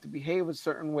 I have to behave a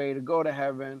certain way to go to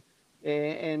heaven.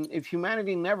 And if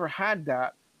humanity never had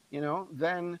that,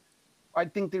 then I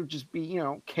think there'd just be,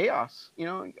 chaos.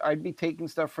 I'd be taking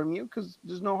stuff from you because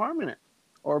there's no harm in it.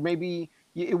 Or maybe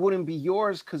it wouldn't be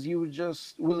yours because you would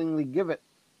just willingly give it.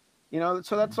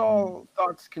 So that's all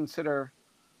thoughts to consider.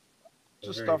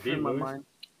 Just stuff deep, in my mind.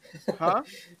 Huh?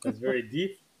 That's very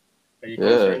deep. Are you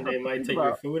concerned they might take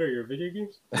your food or your video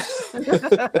games?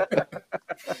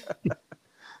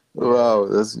 Wow,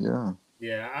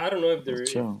 Yeah, I don't know if there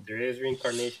is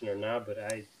reincarnation or not, but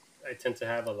I tend to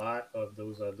have a lot of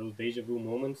those deja vu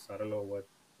moments. I don't know what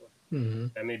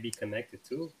that may be connected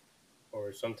to,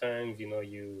 or sometimes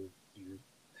you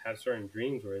have certain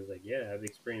dreams where it's like, yeah, I've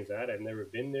experienced that. I've never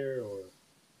been there,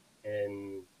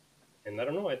 and I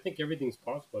don't know. I think everything's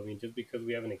possible. I mean, just because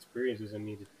we haven't experienced doesn't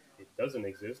mean it doesn't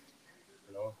exist.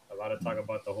 A lot of talk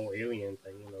about the whole alien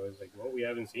thing. It's like, well, we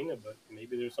haven't seen it, but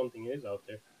maybe there's something is out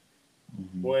there.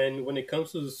 When it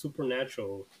comes to the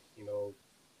supernatural,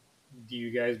 do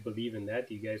you guys believe in that?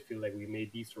 Do you guys feel like we may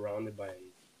be surrounded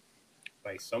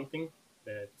by something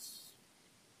that's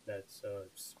That's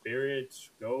spirits,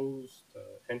 ghosts,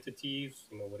 entities,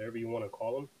 whatever you want to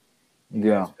call them. You guys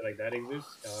Yeah. feel like that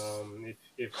exists?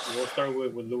 If we'll start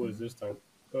with Lewis this time.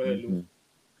 Go ahead, Lewis.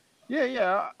 Hmm. Yeah,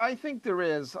 yeah, I think there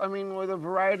is. I mean, with a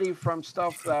variety from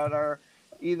stuff that are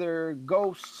either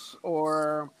ghosts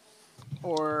or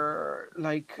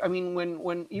like, I mean,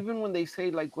 when even when they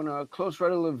say like when a close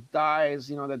relative dies,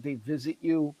 that they visit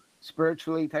you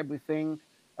spiritually type of thing.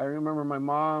 I remember my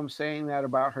mom saying that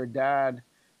about her dad,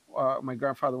 my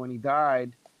grandfather, when he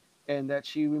died, and that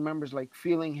she remembers like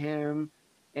feeling him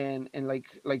and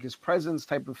like his presence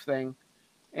type of thing.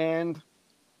 And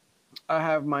I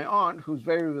have my aunt who's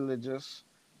very religious,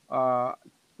 uh,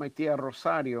 my tia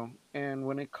Rosario, and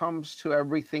when it comes to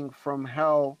everything from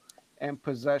hell and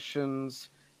possessions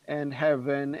and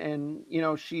heaven, and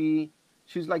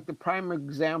she's like the prime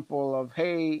example of,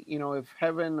 hey, if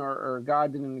heaven or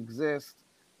God didn't exist,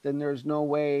 then there's no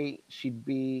way she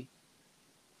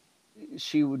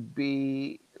would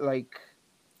be like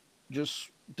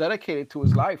just dedicated to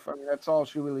his life. I mean, that's all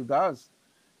she really does,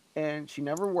 and she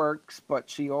never works, but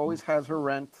she always has her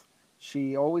rent.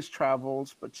 She always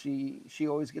travels, but she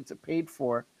always gets it paid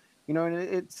for. And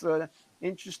it's a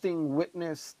interesting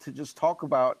witness to just talk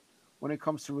about when it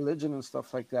comes to religion and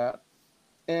stuff like that.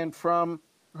 And from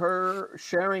her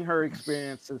sharing her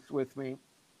experiences with me,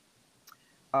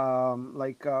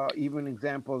 like even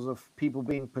examples of people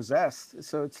being possessed.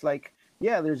 So it's like,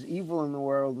 yeah, there's evil in the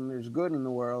world and there's good in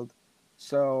the world.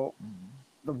 So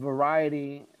the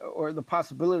variety or the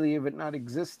possibility of it not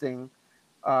existing,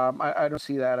 I don't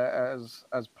see that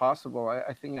as possible.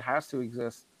 I think it has to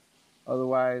exist.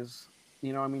 Otherwise,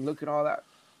 I mean, look at all that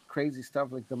crazy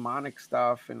stuff like demonic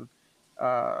stuff, and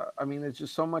I mean, there's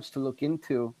just so much to look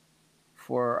into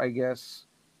for, I guess,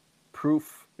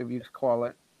 proof, if you call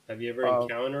it, Have you ever of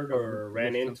encountered of its or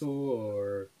ran existence. into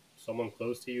or someone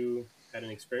close to you had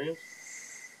an experience?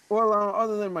 Well,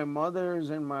 other than my mother's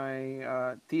and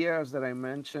my tias that I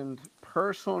mentioned,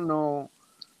 personal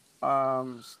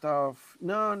stuff.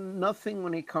 No, nothing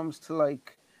when it comes to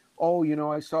like, oh,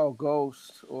 I saw a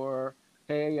ghost, or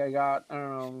hey, I got, I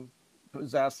don't know,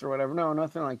 possessed or whatever. No,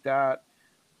 nothing like that.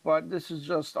 But this is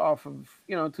just off of,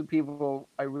 two people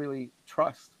I really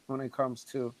trust when it comes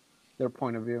to their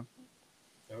point of view.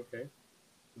 Okay.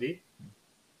 D?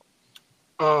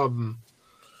 Um,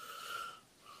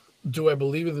 do I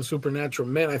believe in the supernatural?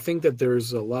 Man, I think that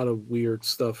there's a lot of weird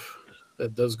stuff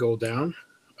that does go down.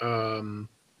 Um,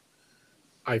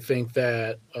 I think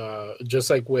that just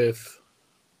like with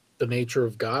the nature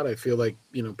of God, I feel like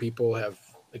people have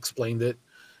explained it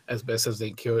as best as they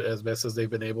could, as best as they've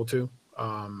been able to,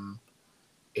 um,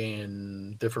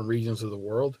 in different regions of the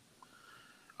world.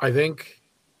 I think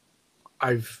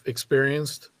I've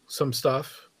experienced some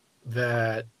stuff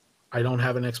that I don't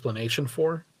have an explanation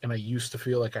for, and I used to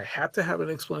feel like I had to have an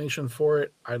explanation for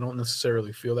it. I don't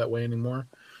necessarily feel that way anymore.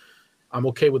 I'm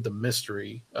okay with the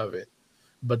mystery of it,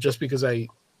 but just because I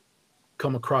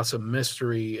come across a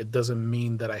mystery, it doesn't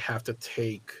mean that I have to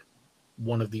take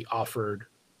one of the offered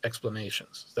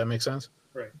explanations. Does that make sense?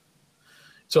 Right.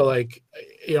 So, like,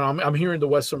 I'm here in the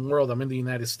Western world. I'm in the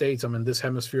United States. I'm in this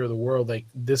hemisphere of the world. Like,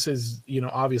 this is,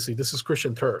 obviously, this is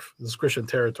Christian turf. This is Christian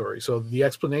territory. So the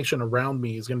explanation around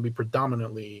me is going to be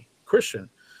predominantly Christian.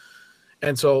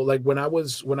 And so, like, when I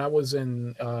was a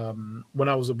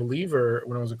believer,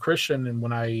 when I was a Christian, and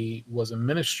when I was in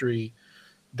ministry,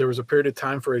 there was a period of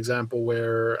time, for example,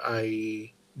 where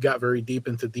I got very deep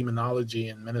into demonology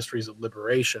and ministries of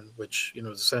liberation, which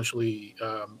is essentially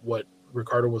what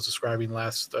Ricardo was describing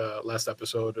last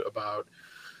episode about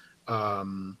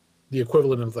the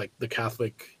equivalent of like the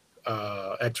Catholic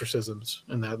exorcisms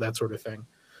and that sort of thing.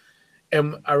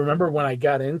 And I remember when I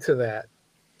got into that,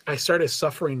 I started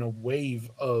suffering a wave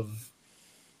of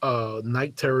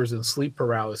night terrors and sleep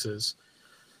paralysis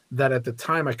that at the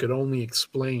time I could only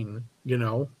explain,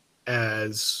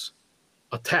 as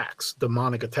attacks,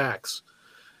 demonic attacks.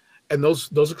 And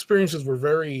those experiences were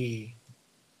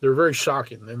they're very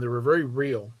shocking, and they were very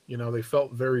real. They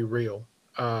felt very real.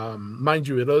 Mind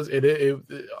you,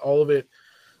 all of it,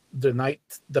 the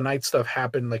night stuff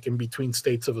happened like in between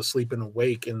states of asleep and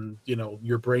awake, and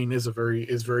your brain is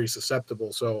very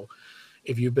susceptible. So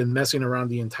if you've been messing around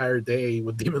the entire day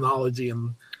with demonology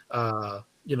and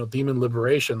demon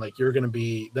liberation, like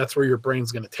that's where your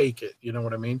brain's gonna take it. You know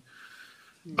what I mean?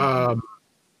 Mhm. Um,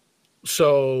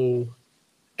 so,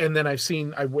 and then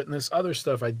I've witnessed other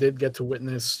stuff. I did get to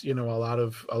witness, a lot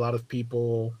of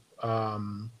people,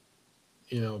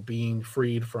 being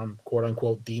freed from quote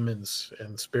unquote demons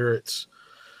and spirits.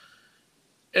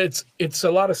 It's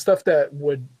a lot of stuff that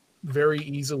would very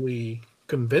easily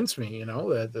convince me,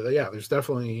 that yeah, there's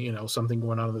definitely, something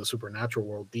going on in the supernatural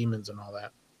world, demons and all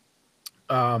that.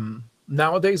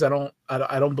 Nowadays, I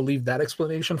don't believe that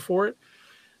explanation for it.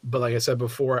 But like I said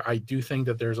before, I do think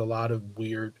that there's a lot of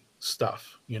weird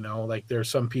stuff. Like there's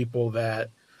some people that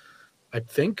I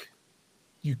think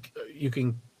you you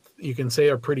can you can say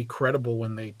are pretty credible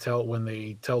when they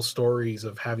tell stories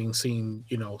of having seen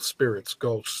spirits,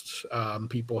 ghosts,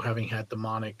 people having had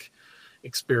demonic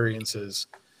experiences.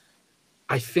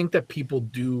 I think that people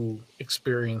do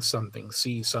experience something,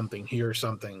 see something, hear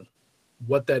something.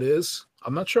 What that is,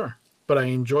 I'm not sure, but I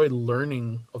enjoy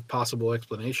learning of possible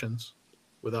explanations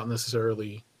without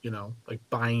necessarily, like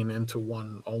buying into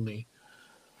one only.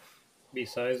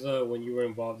 Besides, when you were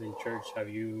involved in church, have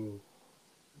you,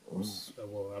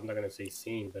 well, I'm not gonna say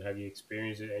seen, but have you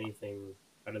experienced anything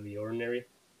out of the ordinary?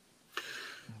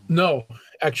 No,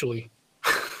 actually,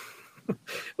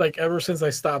 like ever since I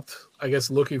stopped, I guess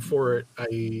looking for it,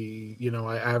 I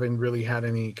haven't really had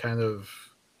any kind of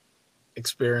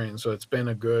experience. So it's been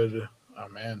a good, oh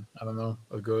man, I don't know,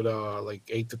 a good like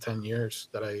 8 to 10 years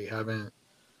that I haven't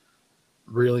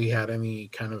really had any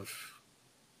kind of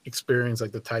experience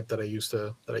like the type that I used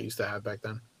to have back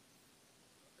then.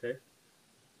 Okay,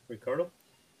 Ricardo.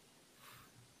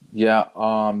 Yeah.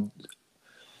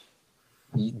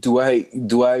 Do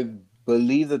I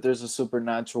believe that there's a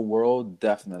supernatural world?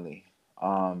 Definitely.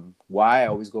 Why? I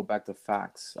always go back to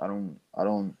facts. I don't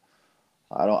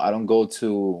go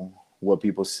to what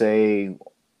people say,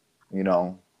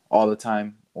 all the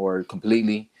time or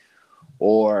completely,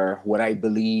 or what I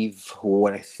believe or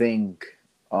what I think.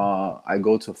 I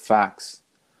go to facts,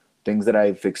 things that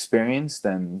I've experienced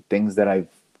and things that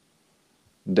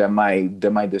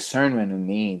my discernment in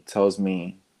me tells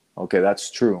me, okay,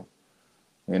 that's true.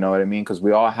 You know what I mean? Because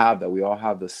we all have that. We all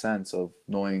have the sense of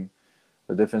knowing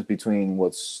the difference between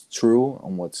what's true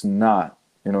and what's not.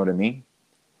 You know what I mean?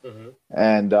 Mm-hmm.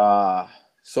 And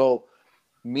so,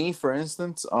 me, for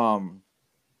instance,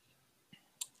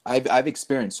 I've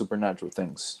experienced supernatural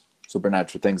things.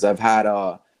 Supernatural things. I've had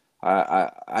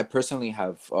I personally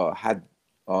have had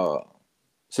uh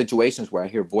situations where I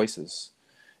hear voices.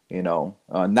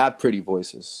 Not pretty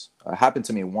voices. It happened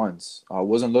to me once. I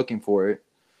wasn't looking for it.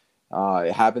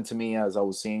 It happened to me as I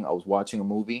was watching a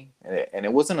movie, and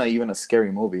it wasn't even a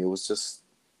scary movie. It was just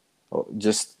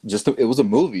it was a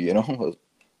movie,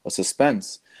 a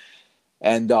suspense.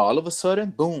 And all of a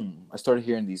sudden, boom! I started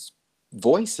hearing these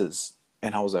voices,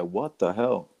 and I was like, "What the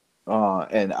hell?"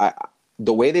 And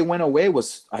the way they went away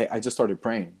was I just started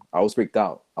praying. I was freaked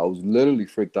out. I was literally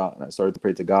freaked out, and I started to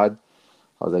pray to God.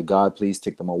 I was like, God, please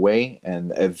take them away.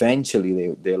 And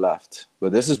eventually they left.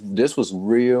 But this was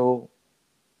real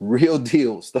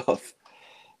deal stuff.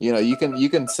 You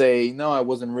can say no, I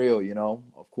wasn't real,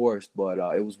 of course, but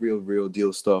it was real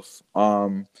deal stuff.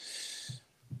 Other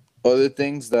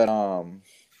things that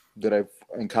I've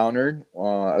encountered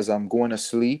as I'm going to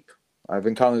sleep. I've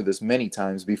encountered this many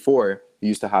times before. It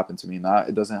used to happen to me. Now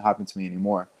it doesn't happen to me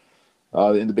anymore.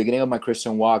 In the beginning of my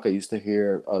Christian walk, I used to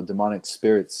hear demonic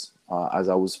spirits as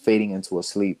I was fading into a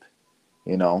sleep,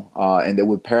 and they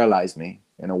would paralyze me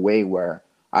in a way where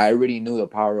I already knew the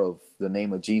power of the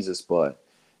name of Jesus, but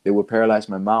they would paralyze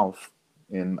my mouth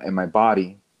and my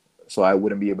body, so I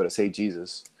wouldn't be able to say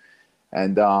Jesus,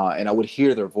 and I would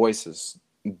hear their voices,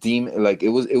 demon, like it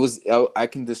was. I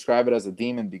can describe it as a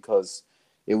demon because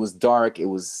it was dark. It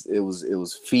was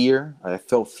fear. I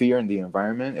felt fear in the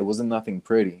environment. It wasn't nothing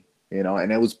pretty, and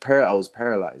I was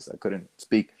paralyzed. I couldn't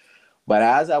speak, but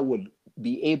as I would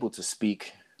be able to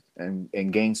speak and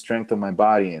gain strength of my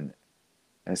body and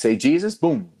say Jesus,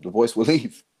 boom, the voice will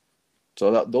leave.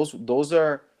 So those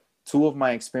are two of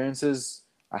my experiences.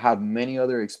 I have many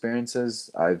other experiences.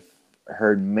 I've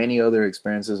heard many other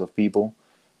experiences of people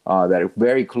that are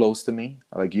very close to me,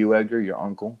 like you, Edgar, your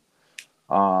uncle.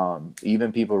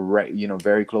 Even people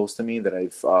very close to me that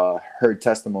I've heard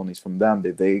testimonies from them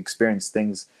that they experienced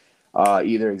things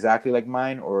either exactly like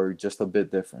mine or just a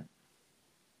bit different.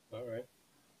 All right.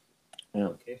 Yeah.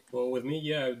 Okay. Well, with me,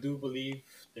 yeah, I do believe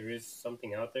there is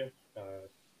something out there.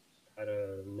 How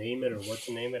to name it or what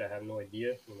to name it, I have no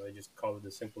idea. I just call it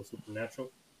the simple supernatural.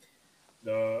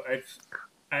 The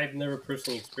I've never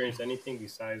personally experienced anything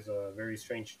besides a very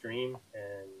strange dream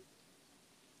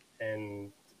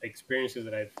and experiences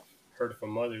that I've heard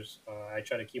from others. I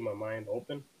try to keep my mind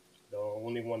open. The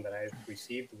only one that I've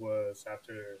received was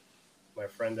after my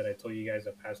friend that I told you guys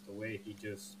that passed away. He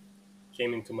just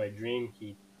came into my dream.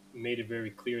 He made it very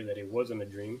clear that it wasn't a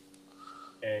dream,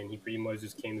 and he pretty much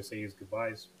just came to say his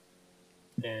goodbyes.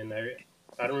 And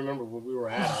I don't remember where we were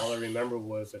at. All I remember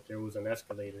was that there was an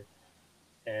escalator,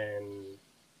 and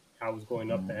I was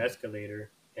going up the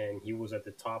escalator, and he was at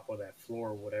the top of that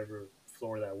floor, whatever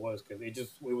floor that was, because it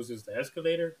was just the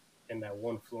escalator and that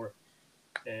one floor.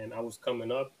 And I was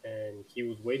coming up, and he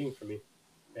was waiting for me,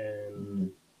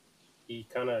 and he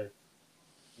kind of,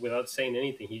 without saying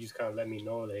anything, he just kind of let me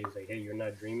know that he's like, "Hey, you're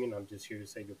not dreaming. I'm just here to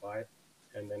say goodbye,"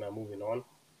 and then I'm moving on.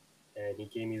 And he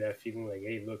gave me that feeling like,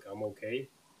 "Hey, look, I'm okay."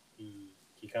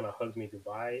 He kind of hugged me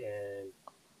goodbye, and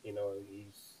you know,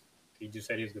 he just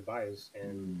said his goodbyes.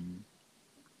 And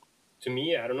to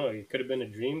me, I don't know, it could have been a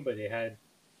dream, but it had,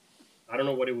 I don't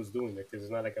know what it was doing, because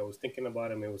it's not like I was thinking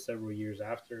about him. It was several years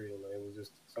after, you know, it was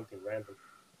just something random.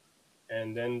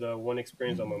 And then the one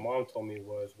experience that my mom told me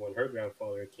was when her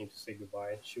grandfather came to say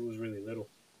goodbye. She was really little,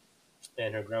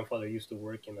 and her grandfather used to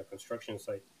work in a construction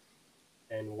site.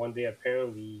 And one day,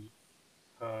 apparently,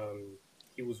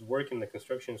 he was working the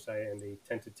construction site, and they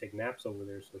tend to take naps over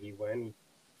there. So he went, he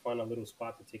found a little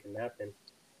spot to take a nap in.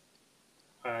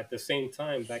 At the same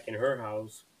time, back in her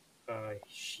house,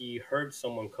 she heard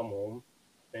someone come home,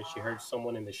 and she heard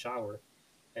someone in the shower,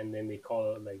 and then they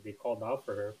called out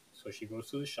for her. So she goes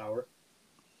to the shower.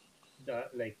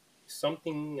 Like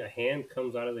something, a hand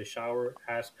comes out of the shower,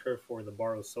 asks her for the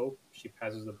bar of soap. She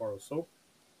passes the bar of soap,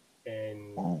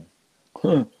 and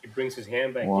he brings his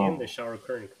hand back in. The shower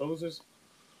curtain closes,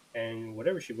 and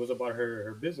whatever, she goes about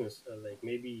her business. Like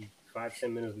maybe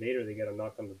 5-10 minutes later, they get a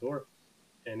knock on the door,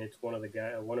 and it's one of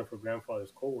her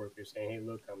grandfather's coworkers saying, "Hey,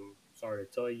 look, I'm sorry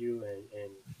to tell you,"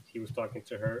 and he was talking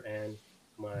to her, and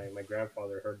my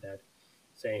grandfather heard that,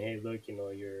 saying, "Hey, look, you know,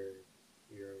 your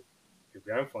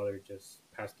grandfather just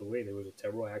passed away. There was a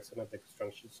terrible accident at the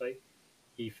construction site.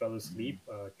 He fell asleep,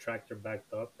 tractor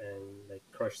backed up, and like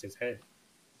crushed his head."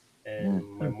 And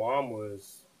my mom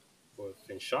was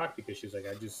in shock, because she's like,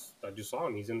 I just saw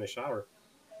him. He's in the shower.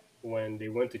 When they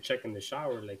went to check in the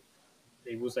shower, like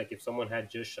it was like if someone had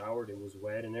just showered. It was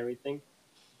wet and everything,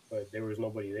 but there was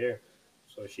nobody there.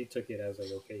 So she took it as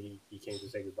like, okay, he came to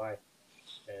say goodbye.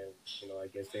 And you know, I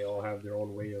guess they all have their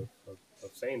own way of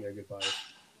saying their goodbyes.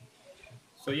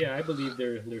 So yeah, I believe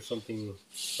there's something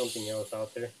else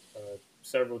out there.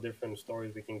 Several different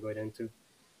stories we can go into,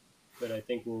 but I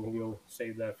think we'll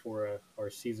save that for our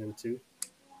season 2.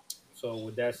 So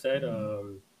with that said,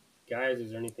 guys, is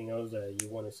there anything else that you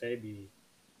want to say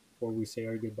before we say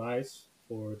our goodbyes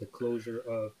for the closure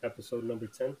of episode number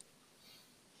 10?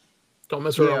 Don't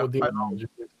mess around with the analogy.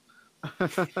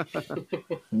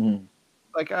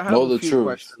 Like I have a few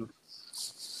questions.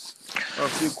 A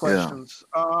few questions.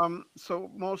 So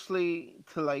mostly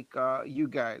to like you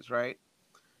guys, right?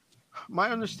 My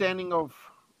understanding of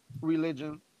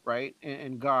religion, right,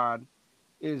 and God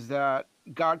is that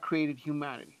God created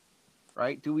humanity,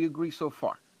 right? Do we agree so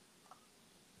far?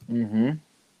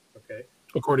 Okay.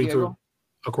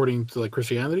 According to like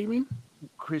Christianity, you mean?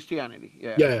 Christianity,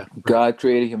 yeah. Yeah. God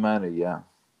created humanity, yeah.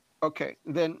 Okay,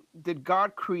 then did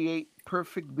God create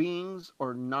perfect beings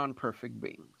or non-perfect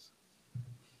beings?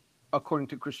 According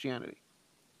to Christianity.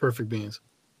 Perfect beings.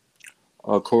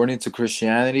 According to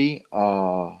Christianity,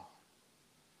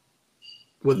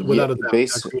 without a doubt,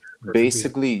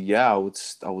 basically, yeah, I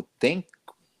would think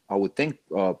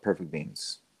perfect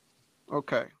beings.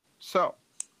 Okay, so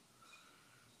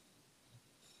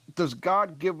does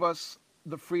God give us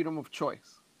the freedom of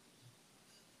choice?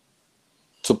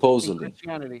 Supposedly. In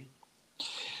Christianity.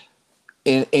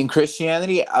 In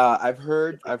Christianity, I've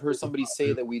heard somebody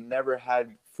say that we never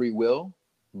had free will,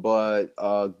 but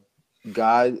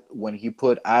God, when He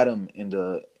put Adam in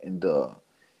the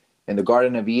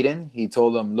Garden of Eden, He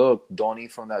told him, "Look, don't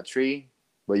eat from that tree,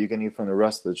 but you can eat from the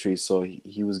rest of the tree." So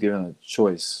he was given a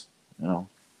choice, you know.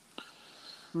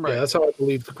 Right. Yeah, that's how I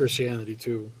believe Christianity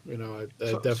too. You know,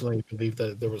 I definitely believe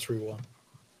that there was free will.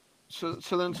 So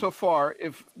then, so far,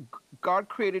 if God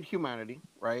created humanity,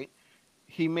 right?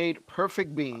 He made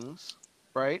perfect beings,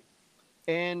 right?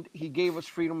 And He gave us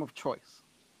freedom of choice,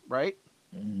 right?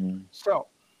 So,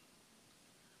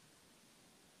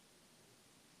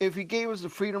 if He gave us the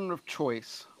freedom of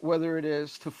choice, whether it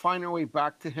is to find our way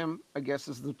back to Him, I guess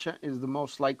is the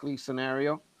most likely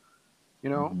scenario, you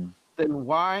know, then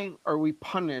why are we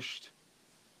punished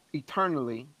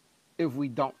eternally if we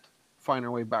don't find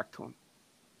our way back to Him?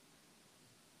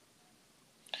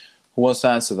 Who wants to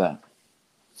answer that?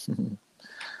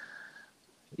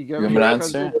 You want me to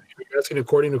answer? You're asking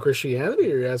according to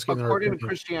Christianity, or you're asking according to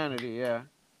Christianity? Yeah.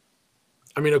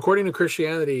 I mean, according to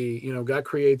Christianity, you know, God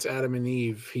creates Adam and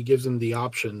Eve. He gives them the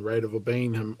option, right, of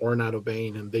obeying Him or not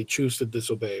obeying Him. They choose to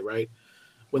disobey, right?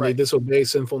 When they disobey,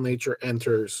 sinful nature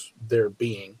enters their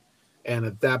being. And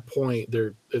at that point,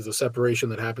 there is a separation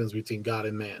that happens between God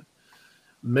and man.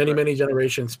 Many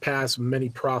generations pass, many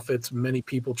prophets, many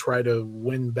people try to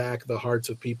win back the hearts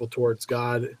of people towards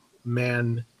God.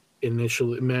 Man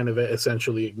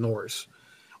essentially ignores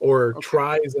or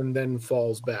tries and then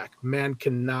falls back. Man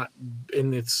cannot,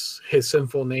 in his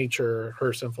sinful nature,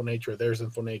 her sinful nature, their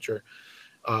sinful nature,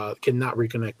 cannot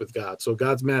reconnect with God. So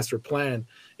God's master plan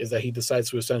is that he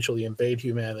decides to essentially invade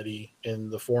humanity in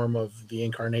the form of the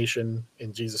incarnation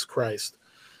in Jesus Christ.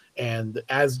 And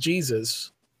as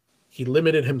Jesus, he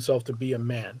limited himself to be a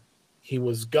man. He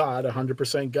was God,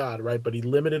 100% God, right? But he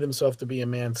limited himself to be a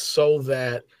man so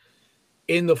that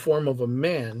in the form of a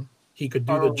man, he could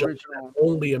do the job that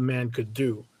only a man could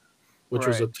do, which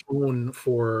was atone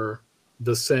for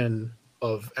the sin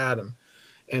of Adam.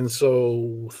 And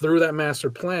so through that master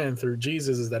plan, through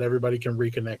Jesus, is that everybody can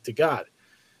reconnect to God.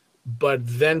 But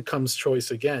then comes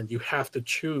choice again. You have to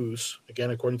choose,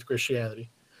 again, according to Christianity,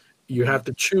 you have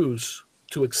to choose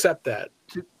to accept that.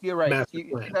 You're right.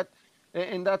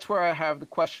 And that's where I have the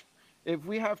question. If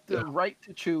we have the right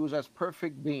to choose as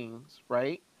perfect beings,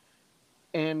 right,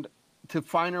 and to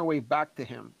find our way back to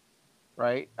him,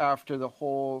 right, after the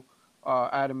whole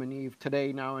Adam and Eve,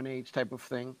 today, now, and age type of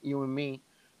thing, you and me,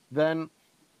 then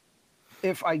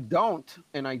if I don't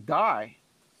and I die,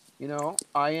 you know,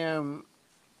 I am,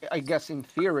 I guess in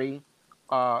theory,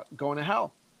 going to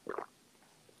hell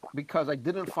because I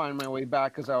didn't find my way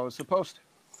back as I was supposed to.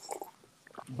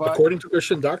 But, according to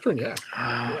Christian doctrine,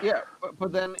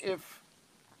 but then if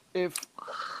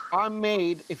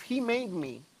he made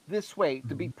me this way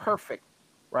to be perfect,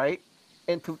 right,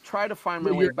 and to try to find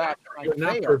my way back, you're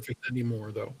not perfect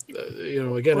anymore, though. You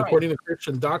know, again, according to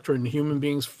Christian doctrine, human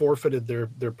beings forfeited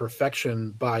their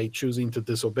perfection by choosing to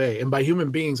disobey, and by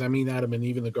human beings, I mean Adam and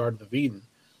Eve in the Garden of Eden.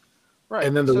 Right,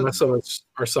 and then the rest of us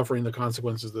are suffering the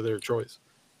consequences of their choice.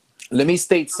 Let me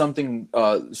state something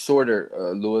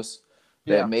shorter, Louis,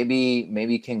 that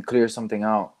maybe can clear something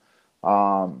out.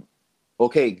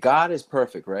 Okay, God is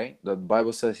perfect, right? The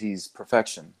Bible says he's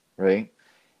perfection, right?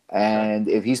 And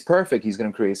if he's perfect, he's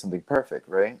going to create something perfect,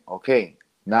 right? Okay.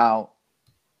 Now,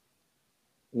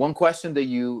 one question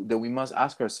that we must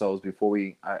ask ourselves before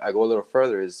I go a little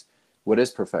further is, what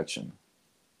is perfection?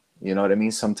 You know what I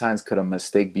mean? Sometimes could a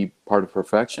mistake be part of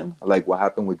perfection? Like what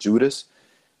happened with Judas,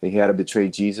 that he had to betray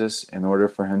Jesus in order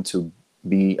for him to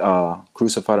be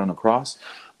crucified on a cross.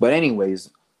 But anyways,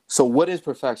 so what is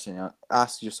perfection?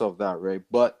 Ask yourself that, right?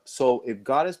 But so if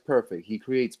God is perfect, he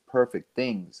creates perfect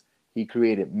things. He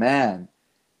created man.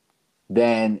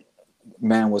 Then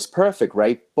man was perfect,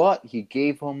 right? But he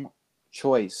gave him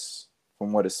choice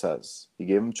from what it says. He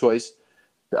gave him choice,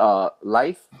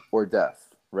 life or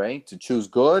death, right? To choose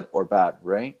good or bad,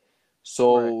 right?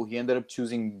 So he ended up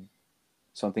choosing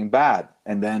something bad.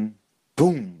 And then,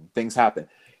 boom, things happen.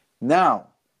 Now,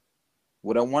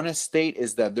 what I want to state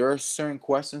is that there are certain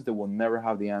questions that we'll never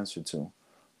have the answer to.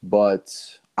 But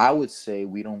I would say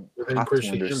we don't have to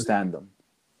understand them.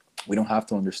 We don't have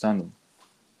to understand them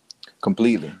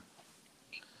completely.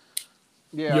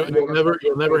 Yeah, you'll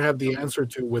never have the answer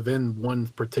to within one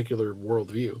particular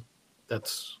worldview.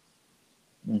 That's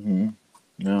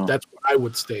that's what I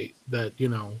would state. That, you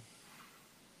know,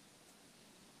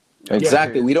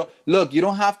 exactly. We don't look. You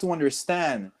don't have to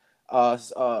understand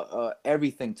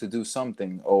everything to do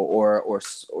something, or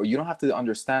you don't have to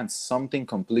understand something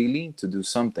completely to do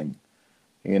something.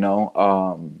 You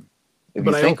know. If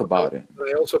you think about it,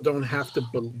 I also don't have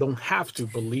to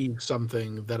believe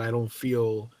something that I don't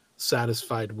feel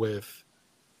satisfied with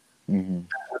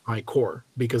at my core,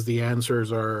 because the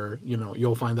answers are, you know,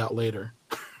 you'll find out later.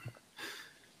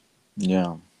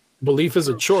 Yeah, belief is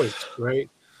a choice, right?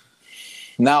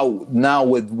 Now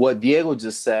with what Diego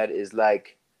just said is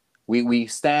like we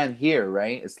stand here,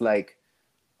 right? It's like,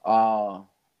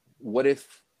 what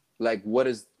if, like, what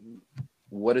is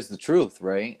the truth,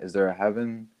 right? Is there a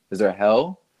heaven? Is there a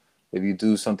hell? If you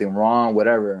do something wrong,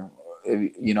 whatever,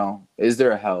 you know, is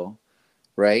there a hell,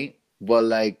 right? But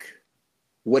like,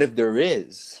 what if there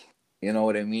is? You know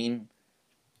what I mean?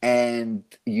 And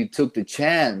you took the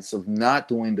chance of not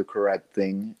doing the correct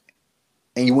thing,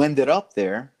 and you ended up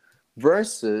there,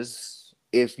 versus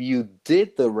if you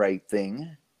did the right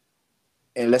thing,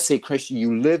 and let's say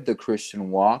you lived the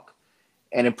Christian walk,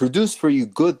 and it produced for you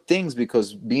good things,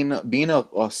 because being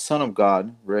a son of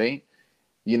God, right?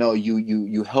 You know,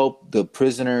 you help the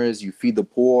prisoners, you feed the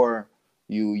poor,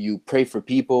 you pray for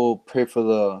people, pray for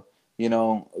the, you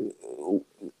know,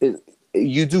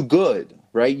 you do good,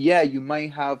 right? Yeah, you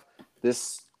might have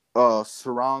this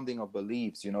surrounding of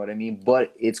beliefs, you know what I mean?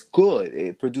 But it's good.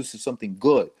 It produces something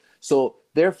good. So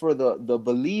therefore, the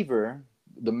believer,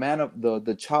 the man of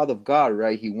the child of God,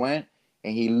 right? He went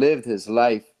and he lived his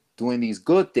life doing these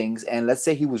good things, and let's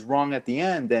say he was wrong at the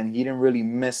end, then he didn't really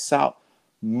miss out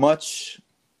much.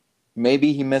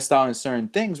 Maybe he missed out on certain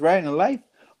things, right, in life.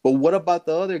 But what about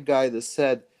the other guy that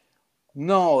said,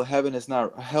 no, hell is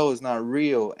not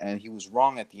real, and he was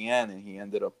wrong at the end, and he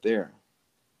ended up there?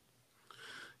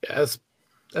 Yeah,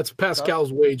 that's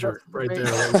Pascal's wager right there.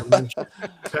 Like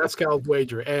Pascal's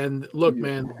wager. And look,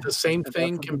 man, the same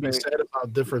thing can be said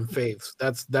about different faiths.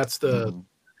 That's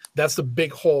the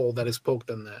big hole that is poked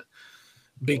in that.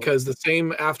 Because the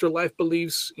same afterlife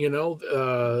beliefs,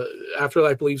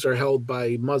 afterlife beliefs are held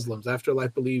by Muslims.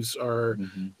 Afterlife beliefs are,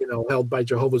 held by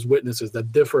Jehovah's Witnesses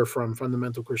that differ from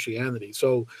fundamental Christianity.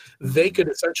 So they could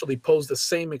essentially pose the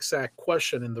same exact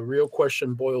question, and the real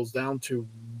question boils down to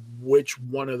which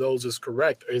one of those is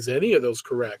correct. Is any of those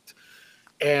correct?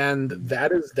 And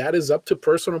that is up to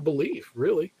personal belief,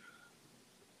 really.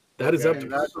 That is up to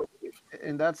personal belief.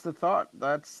 And that's the thought.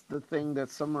 That's the thing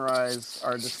that summarized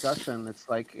our discussion. It's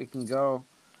like it can go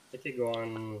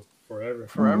on forever.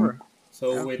 Forever.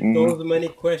 So with those many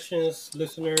questions,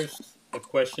 listeners, the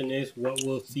question is, what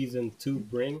will season 2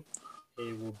 bring?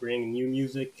 It will bring new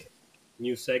music,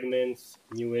 new segments,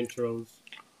 new intros,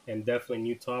 and definitely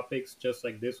new topics, just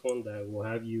like this one, that will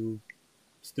have you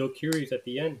still curious at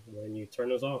the end when you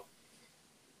turn us off.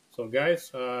 So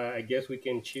guys, I guess we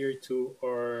can cheer to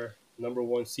our number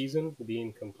 1 season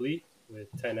being complete with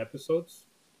 10 episodes.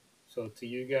 So to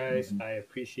you guys, I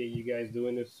appreciate you guys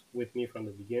doing this with me from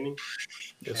the beginning.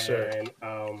 Yes, sir. And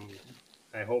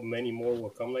I hope many more will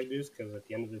come like this, because at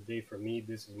the end of the day, for me,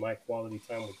 this is my quality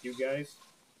time with you guys.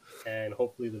 And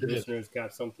hopefully the listeners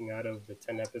got something out of the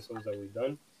 10 episodes that we've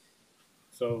done.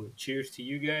 So cheers to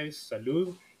you guys.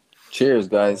 Salud. Cheers,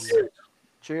 guys.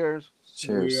 Cheers.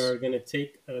 We are going to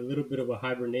take a little bit of a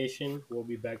hibernation. We'll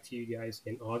be back to you guys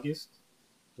in August.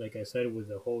 Like I said, with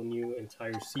a whole new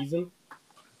entire season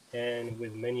and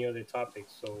with many other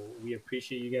topics. So we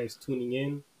appreciate you guys tuning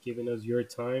in, giving us your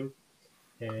time.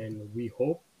 And we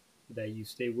hope that you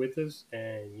stay with us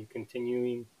and you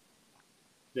continuing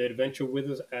the adventure with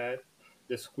us at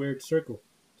the Squared Circle.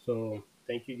 So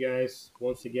thank you guys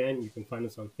once again. You can find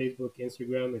us on Facebook,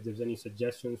 Instagram. If there's any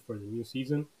suggestions for the new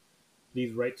season,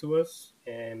 please write to us.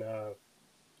 And,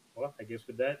 I guess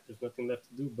with that, there's nothing left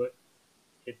to do but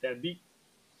hit that beat.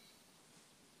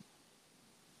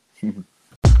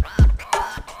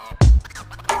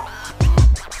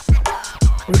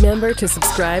 Remember to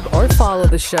subscribe or follow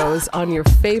the shows on your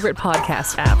favorite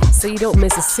podcast app so you don't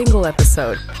miss a single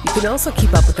episode. You can also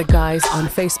keep up with the guys on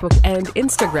Facebook and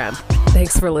Instagram.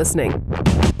 Thanks for listening.